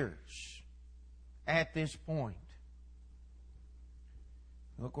 years at this point.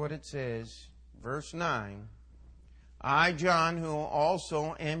 Look what it says, verse 9. I, John, who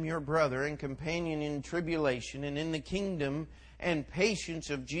also am your brother and companion in tribulation and in the kingdom and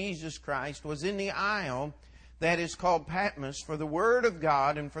patience of Jesus Christ, was in the isle that is called Patmos for the word of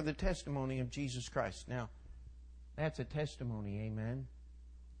God and for the testimony of Jesus Christ. Now, that's a testimony, amen?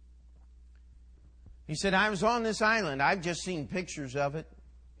 He said, I was on this island. I've just seen pictures of it.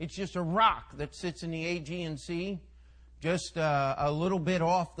 It's just a rock that sits in the Aegean Sea, just a little bit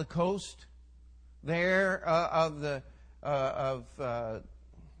off the coast there of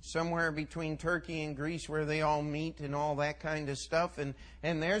somewhere between Turkey and Greece where they all meet and all that kind of stuff. And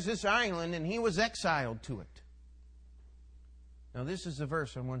there's this island, and he was exiled to it. Now this is the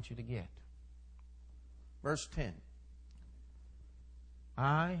verse I want you to get. Verse 10.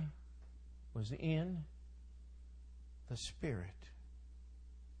 I was in the Spirit,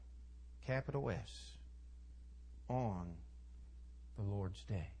 capital S, on the Lord's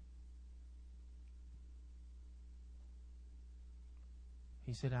day.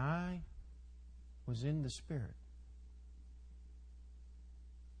 He said, I was in the Spirit,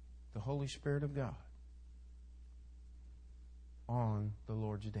 the Holy Spirit of God, on the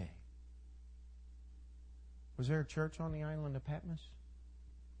Lord's day. Was there a church on the island of Patmos?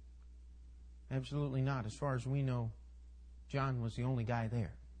 Absolutely not. As far as we know, John was the only guy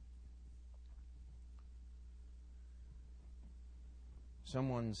there.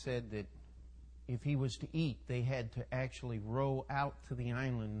 Someone said that if he was to eat, they had to actually row out to the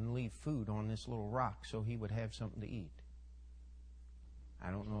island and leave food on this little rock so he would have something to eat.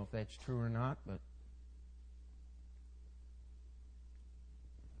 I don't know if that's true or not, but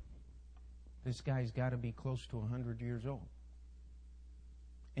this guy's got to be close to 100 years old.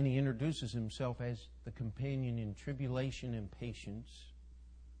 And he introduces himself as the companion in tribulation and patience.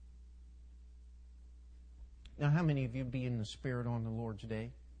 Now, how many of you be in the Spirit on the Lord's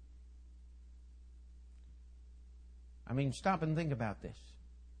day? I mean, stop and think about this.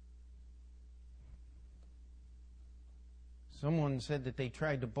 Someone said that they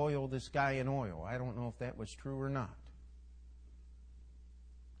tried to boil this guy in oil. I don't know if that was true or not.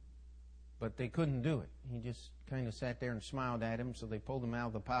 But they couldn't do it. He just kind of sat there and smiled at him, so they pulled him out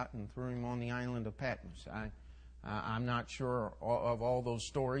of the pot and threw him on the island of Patmos. I'm not sure of all those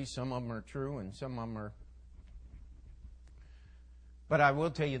stories. Some of them are true and some of them are... But I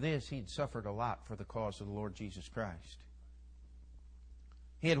will tell you this, he'd suffered a lot for the cause of the Lord Jesus Christ.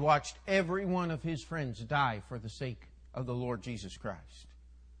 He had watched every one of his friends die for the sake of the Lord Jesus Christ.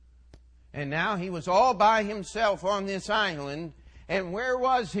 And now he was all by himself on this island. And where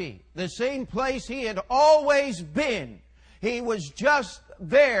was he? The same place he had always been. He was just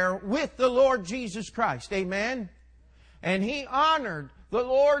there with the Lord Jesus Christ. Amen? And he honored the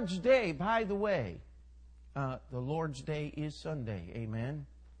Lord's day. By the way, the Lord's day is Sunday. Amen?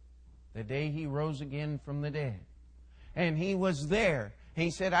 The day he rose again from the dead. And he was there.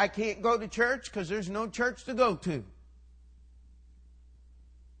 He said, I can't go to church because there's no church to go to.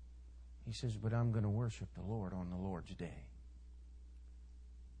 He says, but I'm going to worship the Lord on the Lord's day.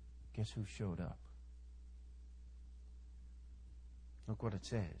 Guess who showed up? Look what it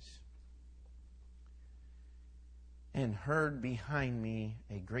says. And heard behind me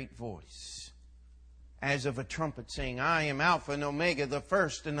a great voice, as of a trumpet, saying, I am Alpha and Omega, the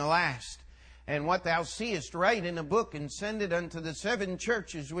first and the last. And what thou seest, write in a book, and send it unto the 7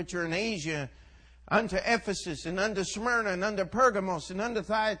 churches which are in Asia, unto Ephesus, and unto Smyrna, and unto Pergamos, and unto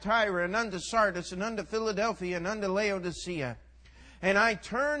Thyatira, and unto Sardis, and unto Philadelphia, and unto Laodicea. And I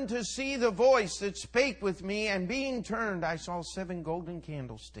turned to see the voice that spake with me, and being turned, I saw 7 golden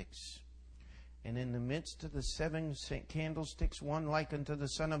candlesticks. And in the midst of the 7 candlesticks, one like unto the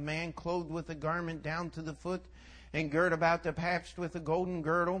Son of Man, clothed with a garment down to the foot, and girt about the paps with a golden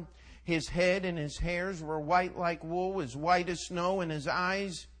girdle. His head and his hairs were white like wool, as white as snow, and his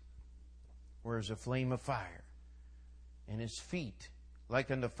eyes were as a flame of fire. And his feet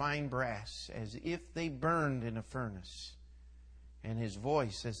like unto fine brass, as if they burned in a furnace. And his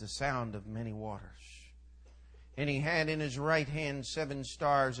voice as the sound of many waters. And he had in his right hand 7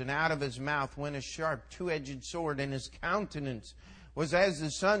 stars, and out of his mouth went a sharp 2-edged sword, and his countenance was as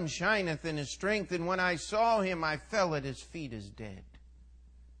the sun shineth in his strength. And when I saw him, I fell at his feet as dead.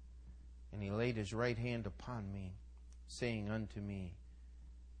 And he laid his right hand upon me, saying unto me,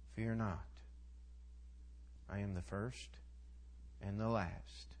 Fear not, I am the first and the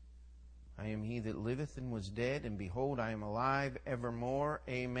last. I am he that liveth and was dead, and behold, I am alive evermore.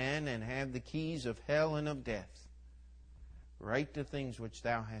 Amen. And have the keys of hell and of death. Write the things which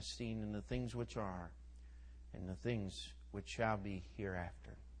thou hast seen, and the things which are, and the things which shall be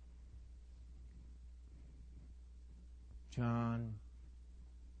hereafter. John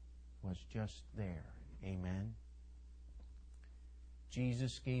was just there. Amen.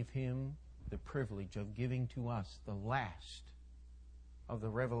 Jesus gave him the privilege of giving to us the last of the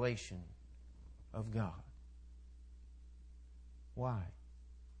revelation of God. Why?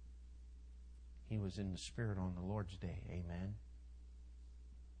 He was in the Spirit on the Lord's day. Amen.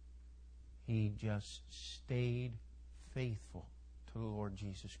 He just stayed faithful to the Lord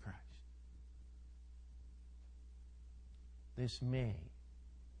Jesus Christ. This May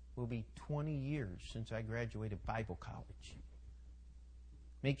will be 20 years since I graduated Bible college.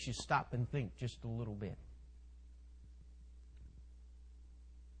 Makes you stop and think just a little bit.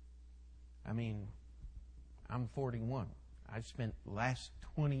 I mean, I'm 41. I've spent the last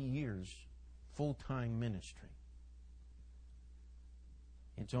 20 years full-time ministry.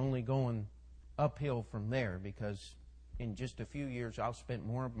 It's only going uphill from there, because in just a few years I'll spend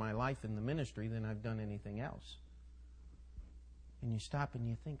more of my life in the ministry than I've done anything else. And you stop and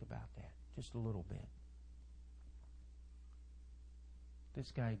you think about that just a little bit.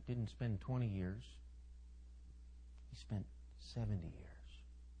 This guy didn't spend 20 years. He spent 70 years.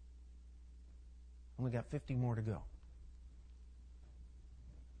 Only got 50 more to go.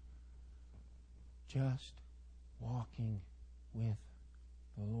 Just walking with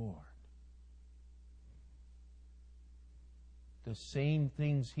the Lord. The same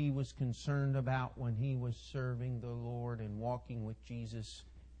things he was concerned about when he was serving the Lord and walking with Jesus,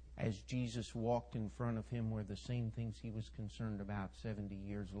 as Jesus walked in front of him, were the same things he was concerned about 70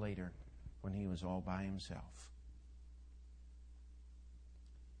 years later when he was all by himself.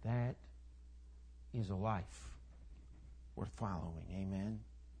 That is a life worth following. Amen.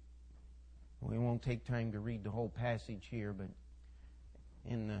 We won't take time to read the whole passage here, but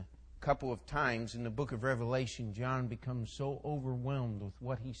in a couple of times in the book of Revelation, John becomes so overwhelmed with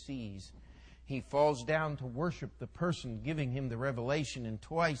what he sees, he falls down to worship the person giving him the revelation, and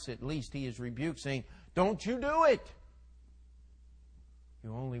twice at least he is rebuked, saying, "Don't you do it!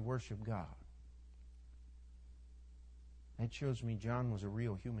 You only worship God." That shows me John was a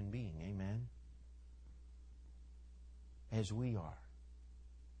real human being. Amen. As we are.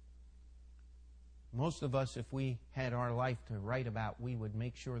 Most of us, if we had our life to write about, we would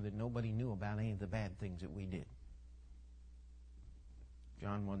make sure that nobody knew about any of the bad things that we did.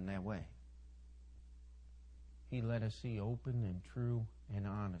 John wasn't that way. He let us see open and true and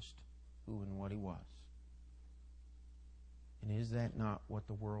honest who and what he was. And is that not what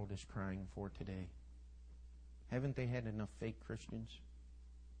the world is crying for today? Haven't they had enough fake Christians?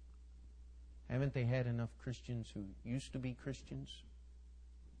 Haven't they had enough Christians who used to be Christians?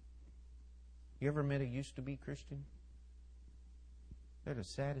 You ever met a used-to-be Christian? They're the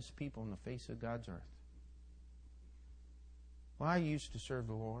saddest people on the face of God's earth. Well, I used to serve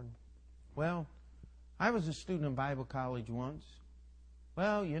the Lord. Well, I was a student in Bible college once.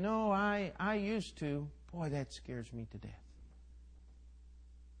 Well, you know, I used to. Boy, that scares me to death.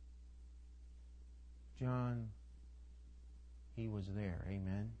 John, he was there.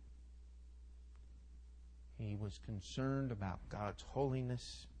 Amen. He was concerned about God's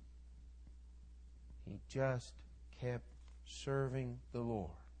holiness. He just kept serving the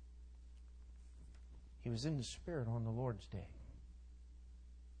Lord. He was in the Spirit on the Lord's Day.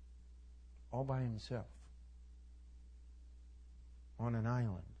 All by himself. On an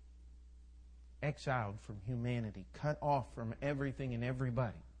island. Exiled from humanity. Cut off from everything and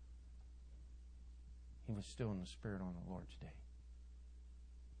everybody. He was still in the Spirit on the Lord's Day.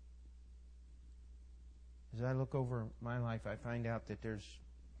 As I look over my life, I find out that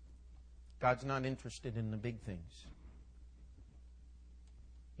God's not interested in the big things.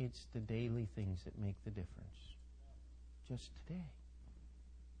 It's the daily things that make the difference. Just today.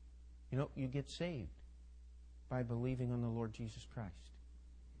 You know, you get saved by believing on the Lord Jesus Christ.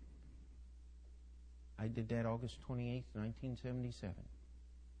 I did that August 28th, 1977.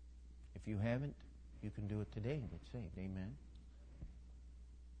 If you haven't, you can do it today and get saved. Amen.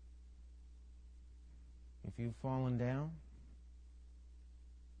 If you've fallen down,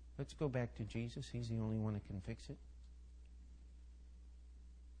 let's go back to Jesus. He's the only one that can fix it.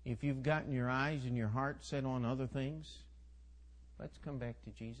 If you've gotten your eyes and your heart set on other things, let's come back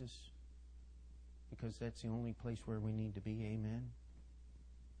to Jesus, because that's the only place where we need to be. Amen.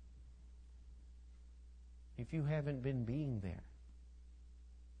 If you haven't been being there,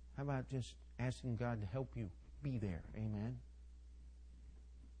 how about just asking God to help you be there? Amen.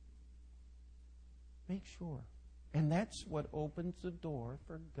 Make sure. And that's what opens the door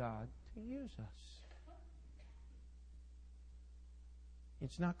for God to use us.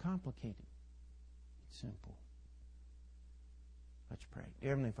 It's not complicated. It's simple. Let's pray.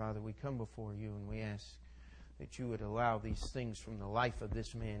 Dear Heavenly Father, we come before you and we ask that you would allow these things from the life of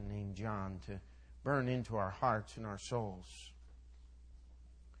this man named John to burn into our hearts and our souls.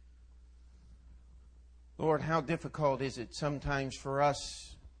 Lord, how difficult is it sometimes for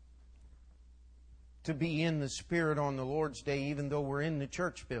us to be in the Spirit on the Lord's Day, even though we're in the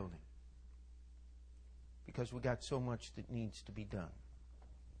church building, because we got so much that needs to be done.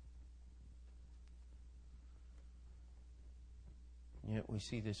 Yet we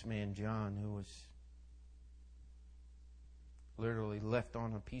see this man John, who was literally left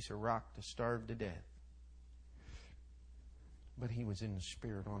on a piece of rock to starve to death. But he was in the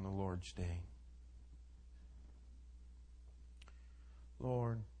Spirit on the Lord's Day.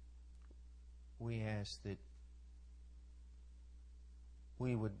 Lord, we ask that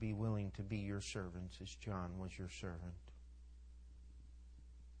we would be willing to be your servants as John was your servant.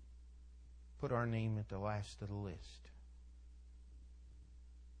 put our name at the last of the list.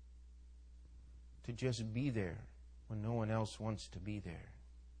 To just be there when no one else wants to be there.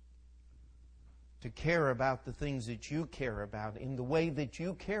 To care about the things that you care about in the way that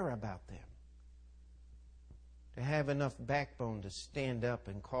you care about them. To have enough backbone to stand up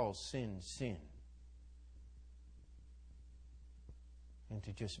and call sin, sin. And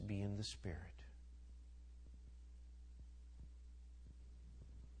to just be in the Spirit.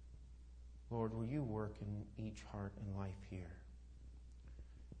 Lord, will you work in each heart and life here?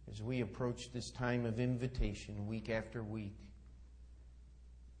 As we approach this time of invitation week after week,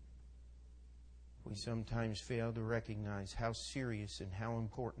 we sometimes fail to recognize how serious and how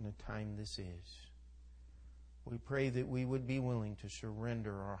important a time this is. We pray that we would be willing to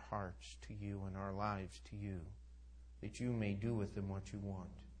surrender our hearts to you and our lives to you, that you may do with them what you want.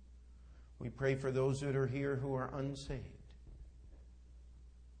 We pray for those that are here who are unsaved,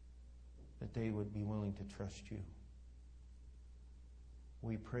 that they would be willing to trust you.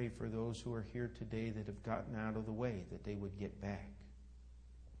 We pray for those who are here today that have gotten out of the way, that they would get back.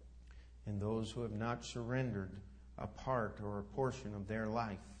 And those who have not surrendered a part or a portion of their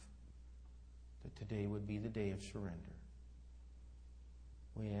life, that today would be the day of surrender.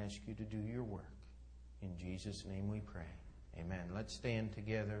 We ask you to do your work. In Jesus' name we pray. Amen. Let's stand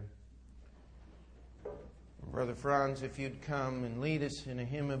together. Brother Franz, if you'd come and lead us in a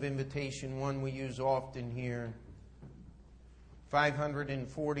hymn of invitation, one we use often here.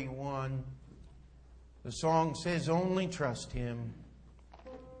 541. The song says, "Only trust Him."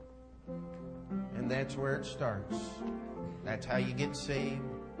 And that's where it starts. That's how you get saved.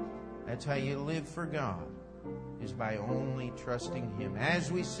 That's how you live for God, is by only trusting Him.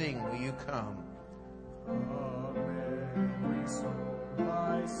 As we sing, will you come? Of every soul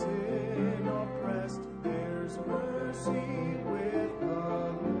by sin oppressed, there's mercy with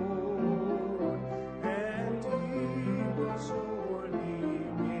the Lord, and He will surely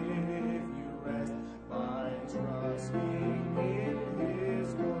give you rest by trusting in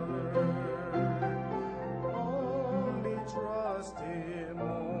His word. Only trust Him,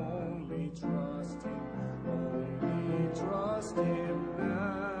 only trust Him, only trust Him now.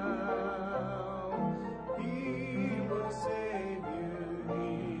 He will save you,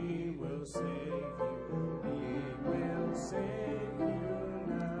 He will save you, He will save you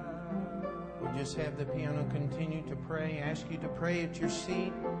now. We'll just have the piano continue to pray. Ask you to pray at your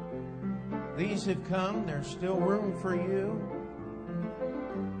seat. These have come. There's still room for you.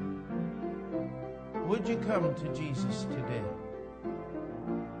 Would you come to Jesus today?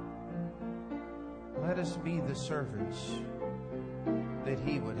 Let us be the servants that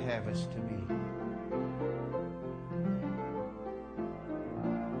He would have us to be.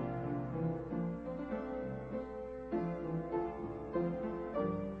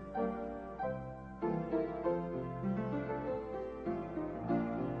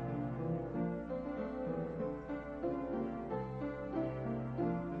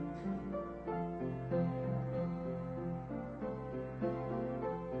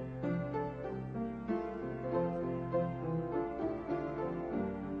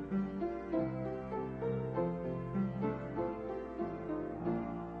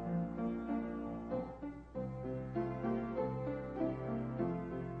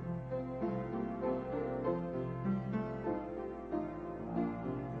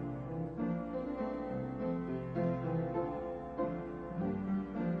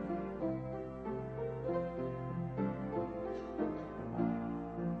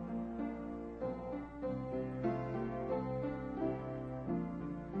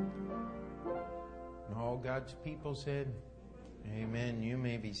 God's people said, amen. You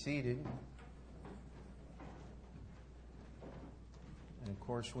may be seated. And of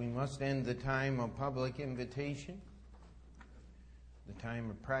course, we must end the time of public invitation. The time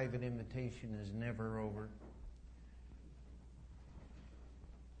of private invitation is never over.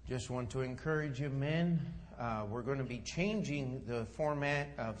 Just want to encourage you, men. We're going to be changing the format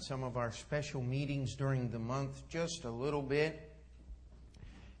of some of our special meetings during the month just a little bit.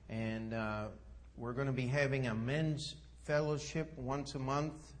 And we're going to be having a men's fellowship once a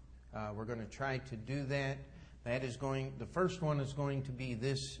month. We're going to try to do that. The first one is going to be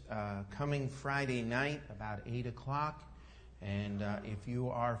this coming Friday night about 8 o'clock. And if you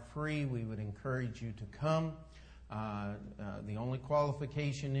are free, we would encourage you to come. The only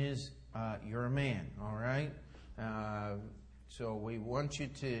qualification is you're a man, all right? So we want you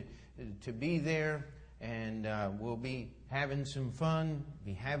to be there, and we'll be having some fun,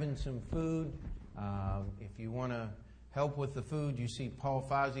 be having some food. If you want to help with the food, you see Paul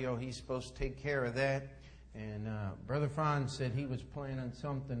Fazio, he's supposed to take care of that. And Brother Franz said he was planning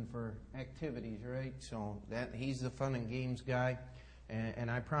something for activities, right? So that he's the fun and games guy.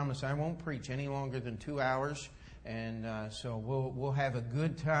 And I promise I won't preach any longer than 2 hours. And so we'll have a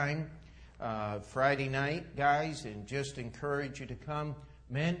good time Friday night, guys, and just encourage you to come.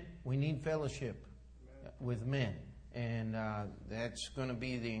 Men, we need fellowship with men. And that's going to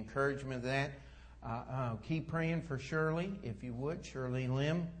be the encouragement of that. Keep praying for Shirley, if you would. Shirley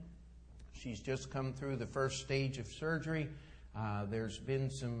Lim. She's just come through the first stage of surgery. There's been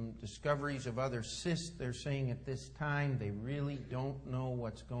some discoveries of other cysts. They're saying at this time they really don't know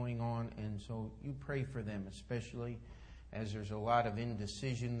what's going on. And so you pray for them, especially as there's a lot of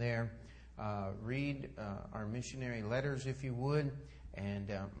indecision there. Read our missionary letters, if you would.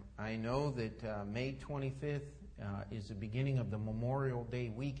 And I know that May 25th is the beginning of the Memorial Day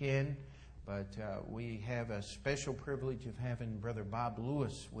weekend. But we have a special privilege of having Brother Bob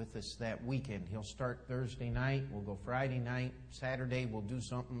Lewis with us that weekend. He'll start Thursday night. We'll go Friday night. Saturday we'll do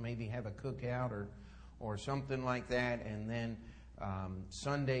something, maybe have a cookout or something like that. And then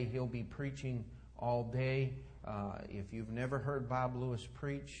Sunday he'll be preaching all day. If you've never heard Bob Lewis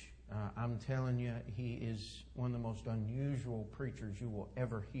preach, I'm telling you, he is one of the most unusual preachers you will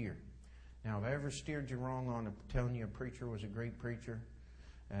ever hear. Now, have I ever steered you wrong on telling you a preacher was a great preacher?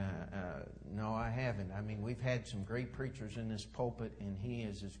 No, I haven't. I mean, we've had some great preachers in this pulpit, and he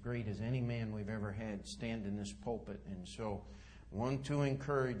is as great as any man we've ever had stand in this pulpit. And so, want to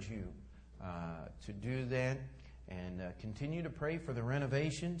encourage you to do that and continue to pray for the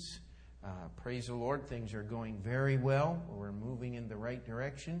renovations. Praise the Lord, things are going very well. We're moving in the right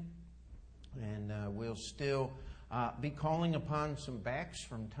direction, and we'll still be calling upon some backs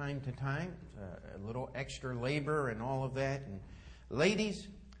from time to time, a little extra labor and all of that. And ladies,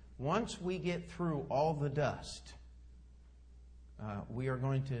 once we get through all the dust, we are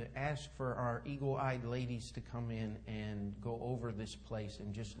going to ask for our eagle-eyed ladies to come in and go over this place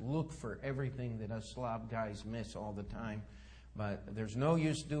and just look for everything that us slob guys miss all the time. But there's no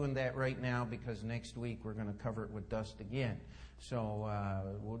use doing that right now because next week we're going to cover it with dust again. So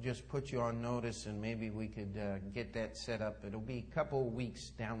we'll just put you on notice and maybe we could get that set up. It'll be a couple of weeks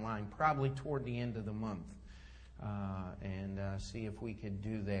down the line, probably toward the end of the month. And see if we could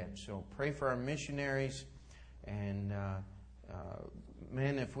do that. So pray for our missionaries. And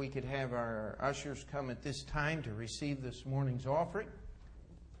men, if we could have our ushers come at this time to receive this morning's offering.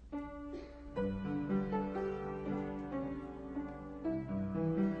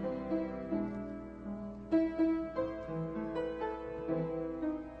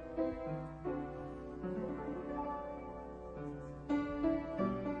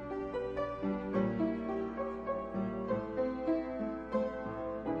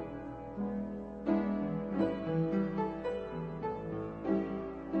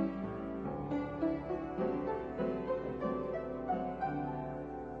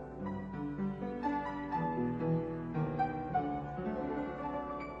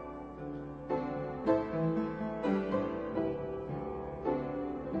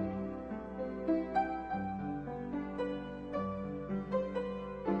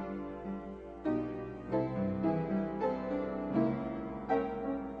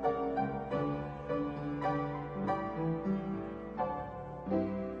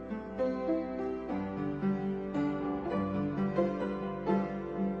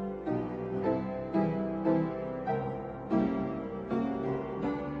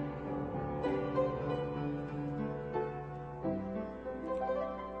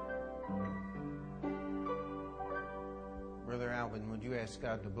 Would you ask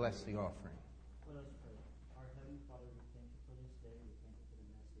God to bless the offering? Let us pray. Our Heavenly Father, we thank you for this day. We thank you for the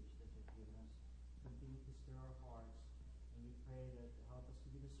message that you've given us. Continue to stir our hearts, and we pray that help us to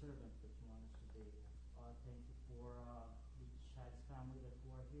be the servant that you want us to be. Thank you for the Shad's family that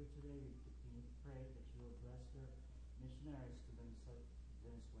who are here today. We continue to pray that you will bless their missionaries to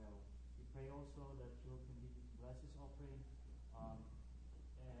Venezuela. We pray also that you will continue to bless this offering, and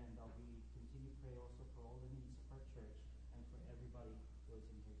we continue to pray also for all the needs of our church. And for everybody who is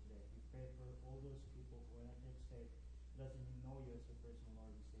in here today. We pray for all those people who are not yet saved, doesn't even know you as their personal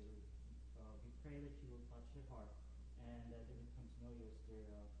Lord and Savior. We pray that you will touch their heart and that they will come to know you as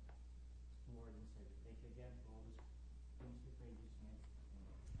their Lord and Savior. Thank you again for all these things we pray in Jesus'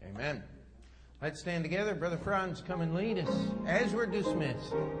 name. Amen. Let's stand together. Brother Franz, come and lead us as we're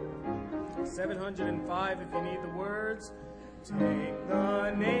dismissed. 705, if you need the words. Take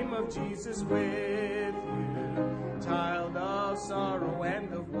the name of Jesus with you, child of sorrow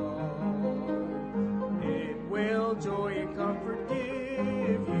and of woe. It will joy and comfort give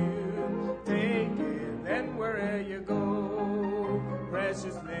you. Take it, then wherever you go,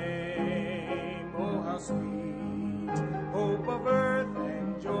 precious name Oh, how sweet, hope of earth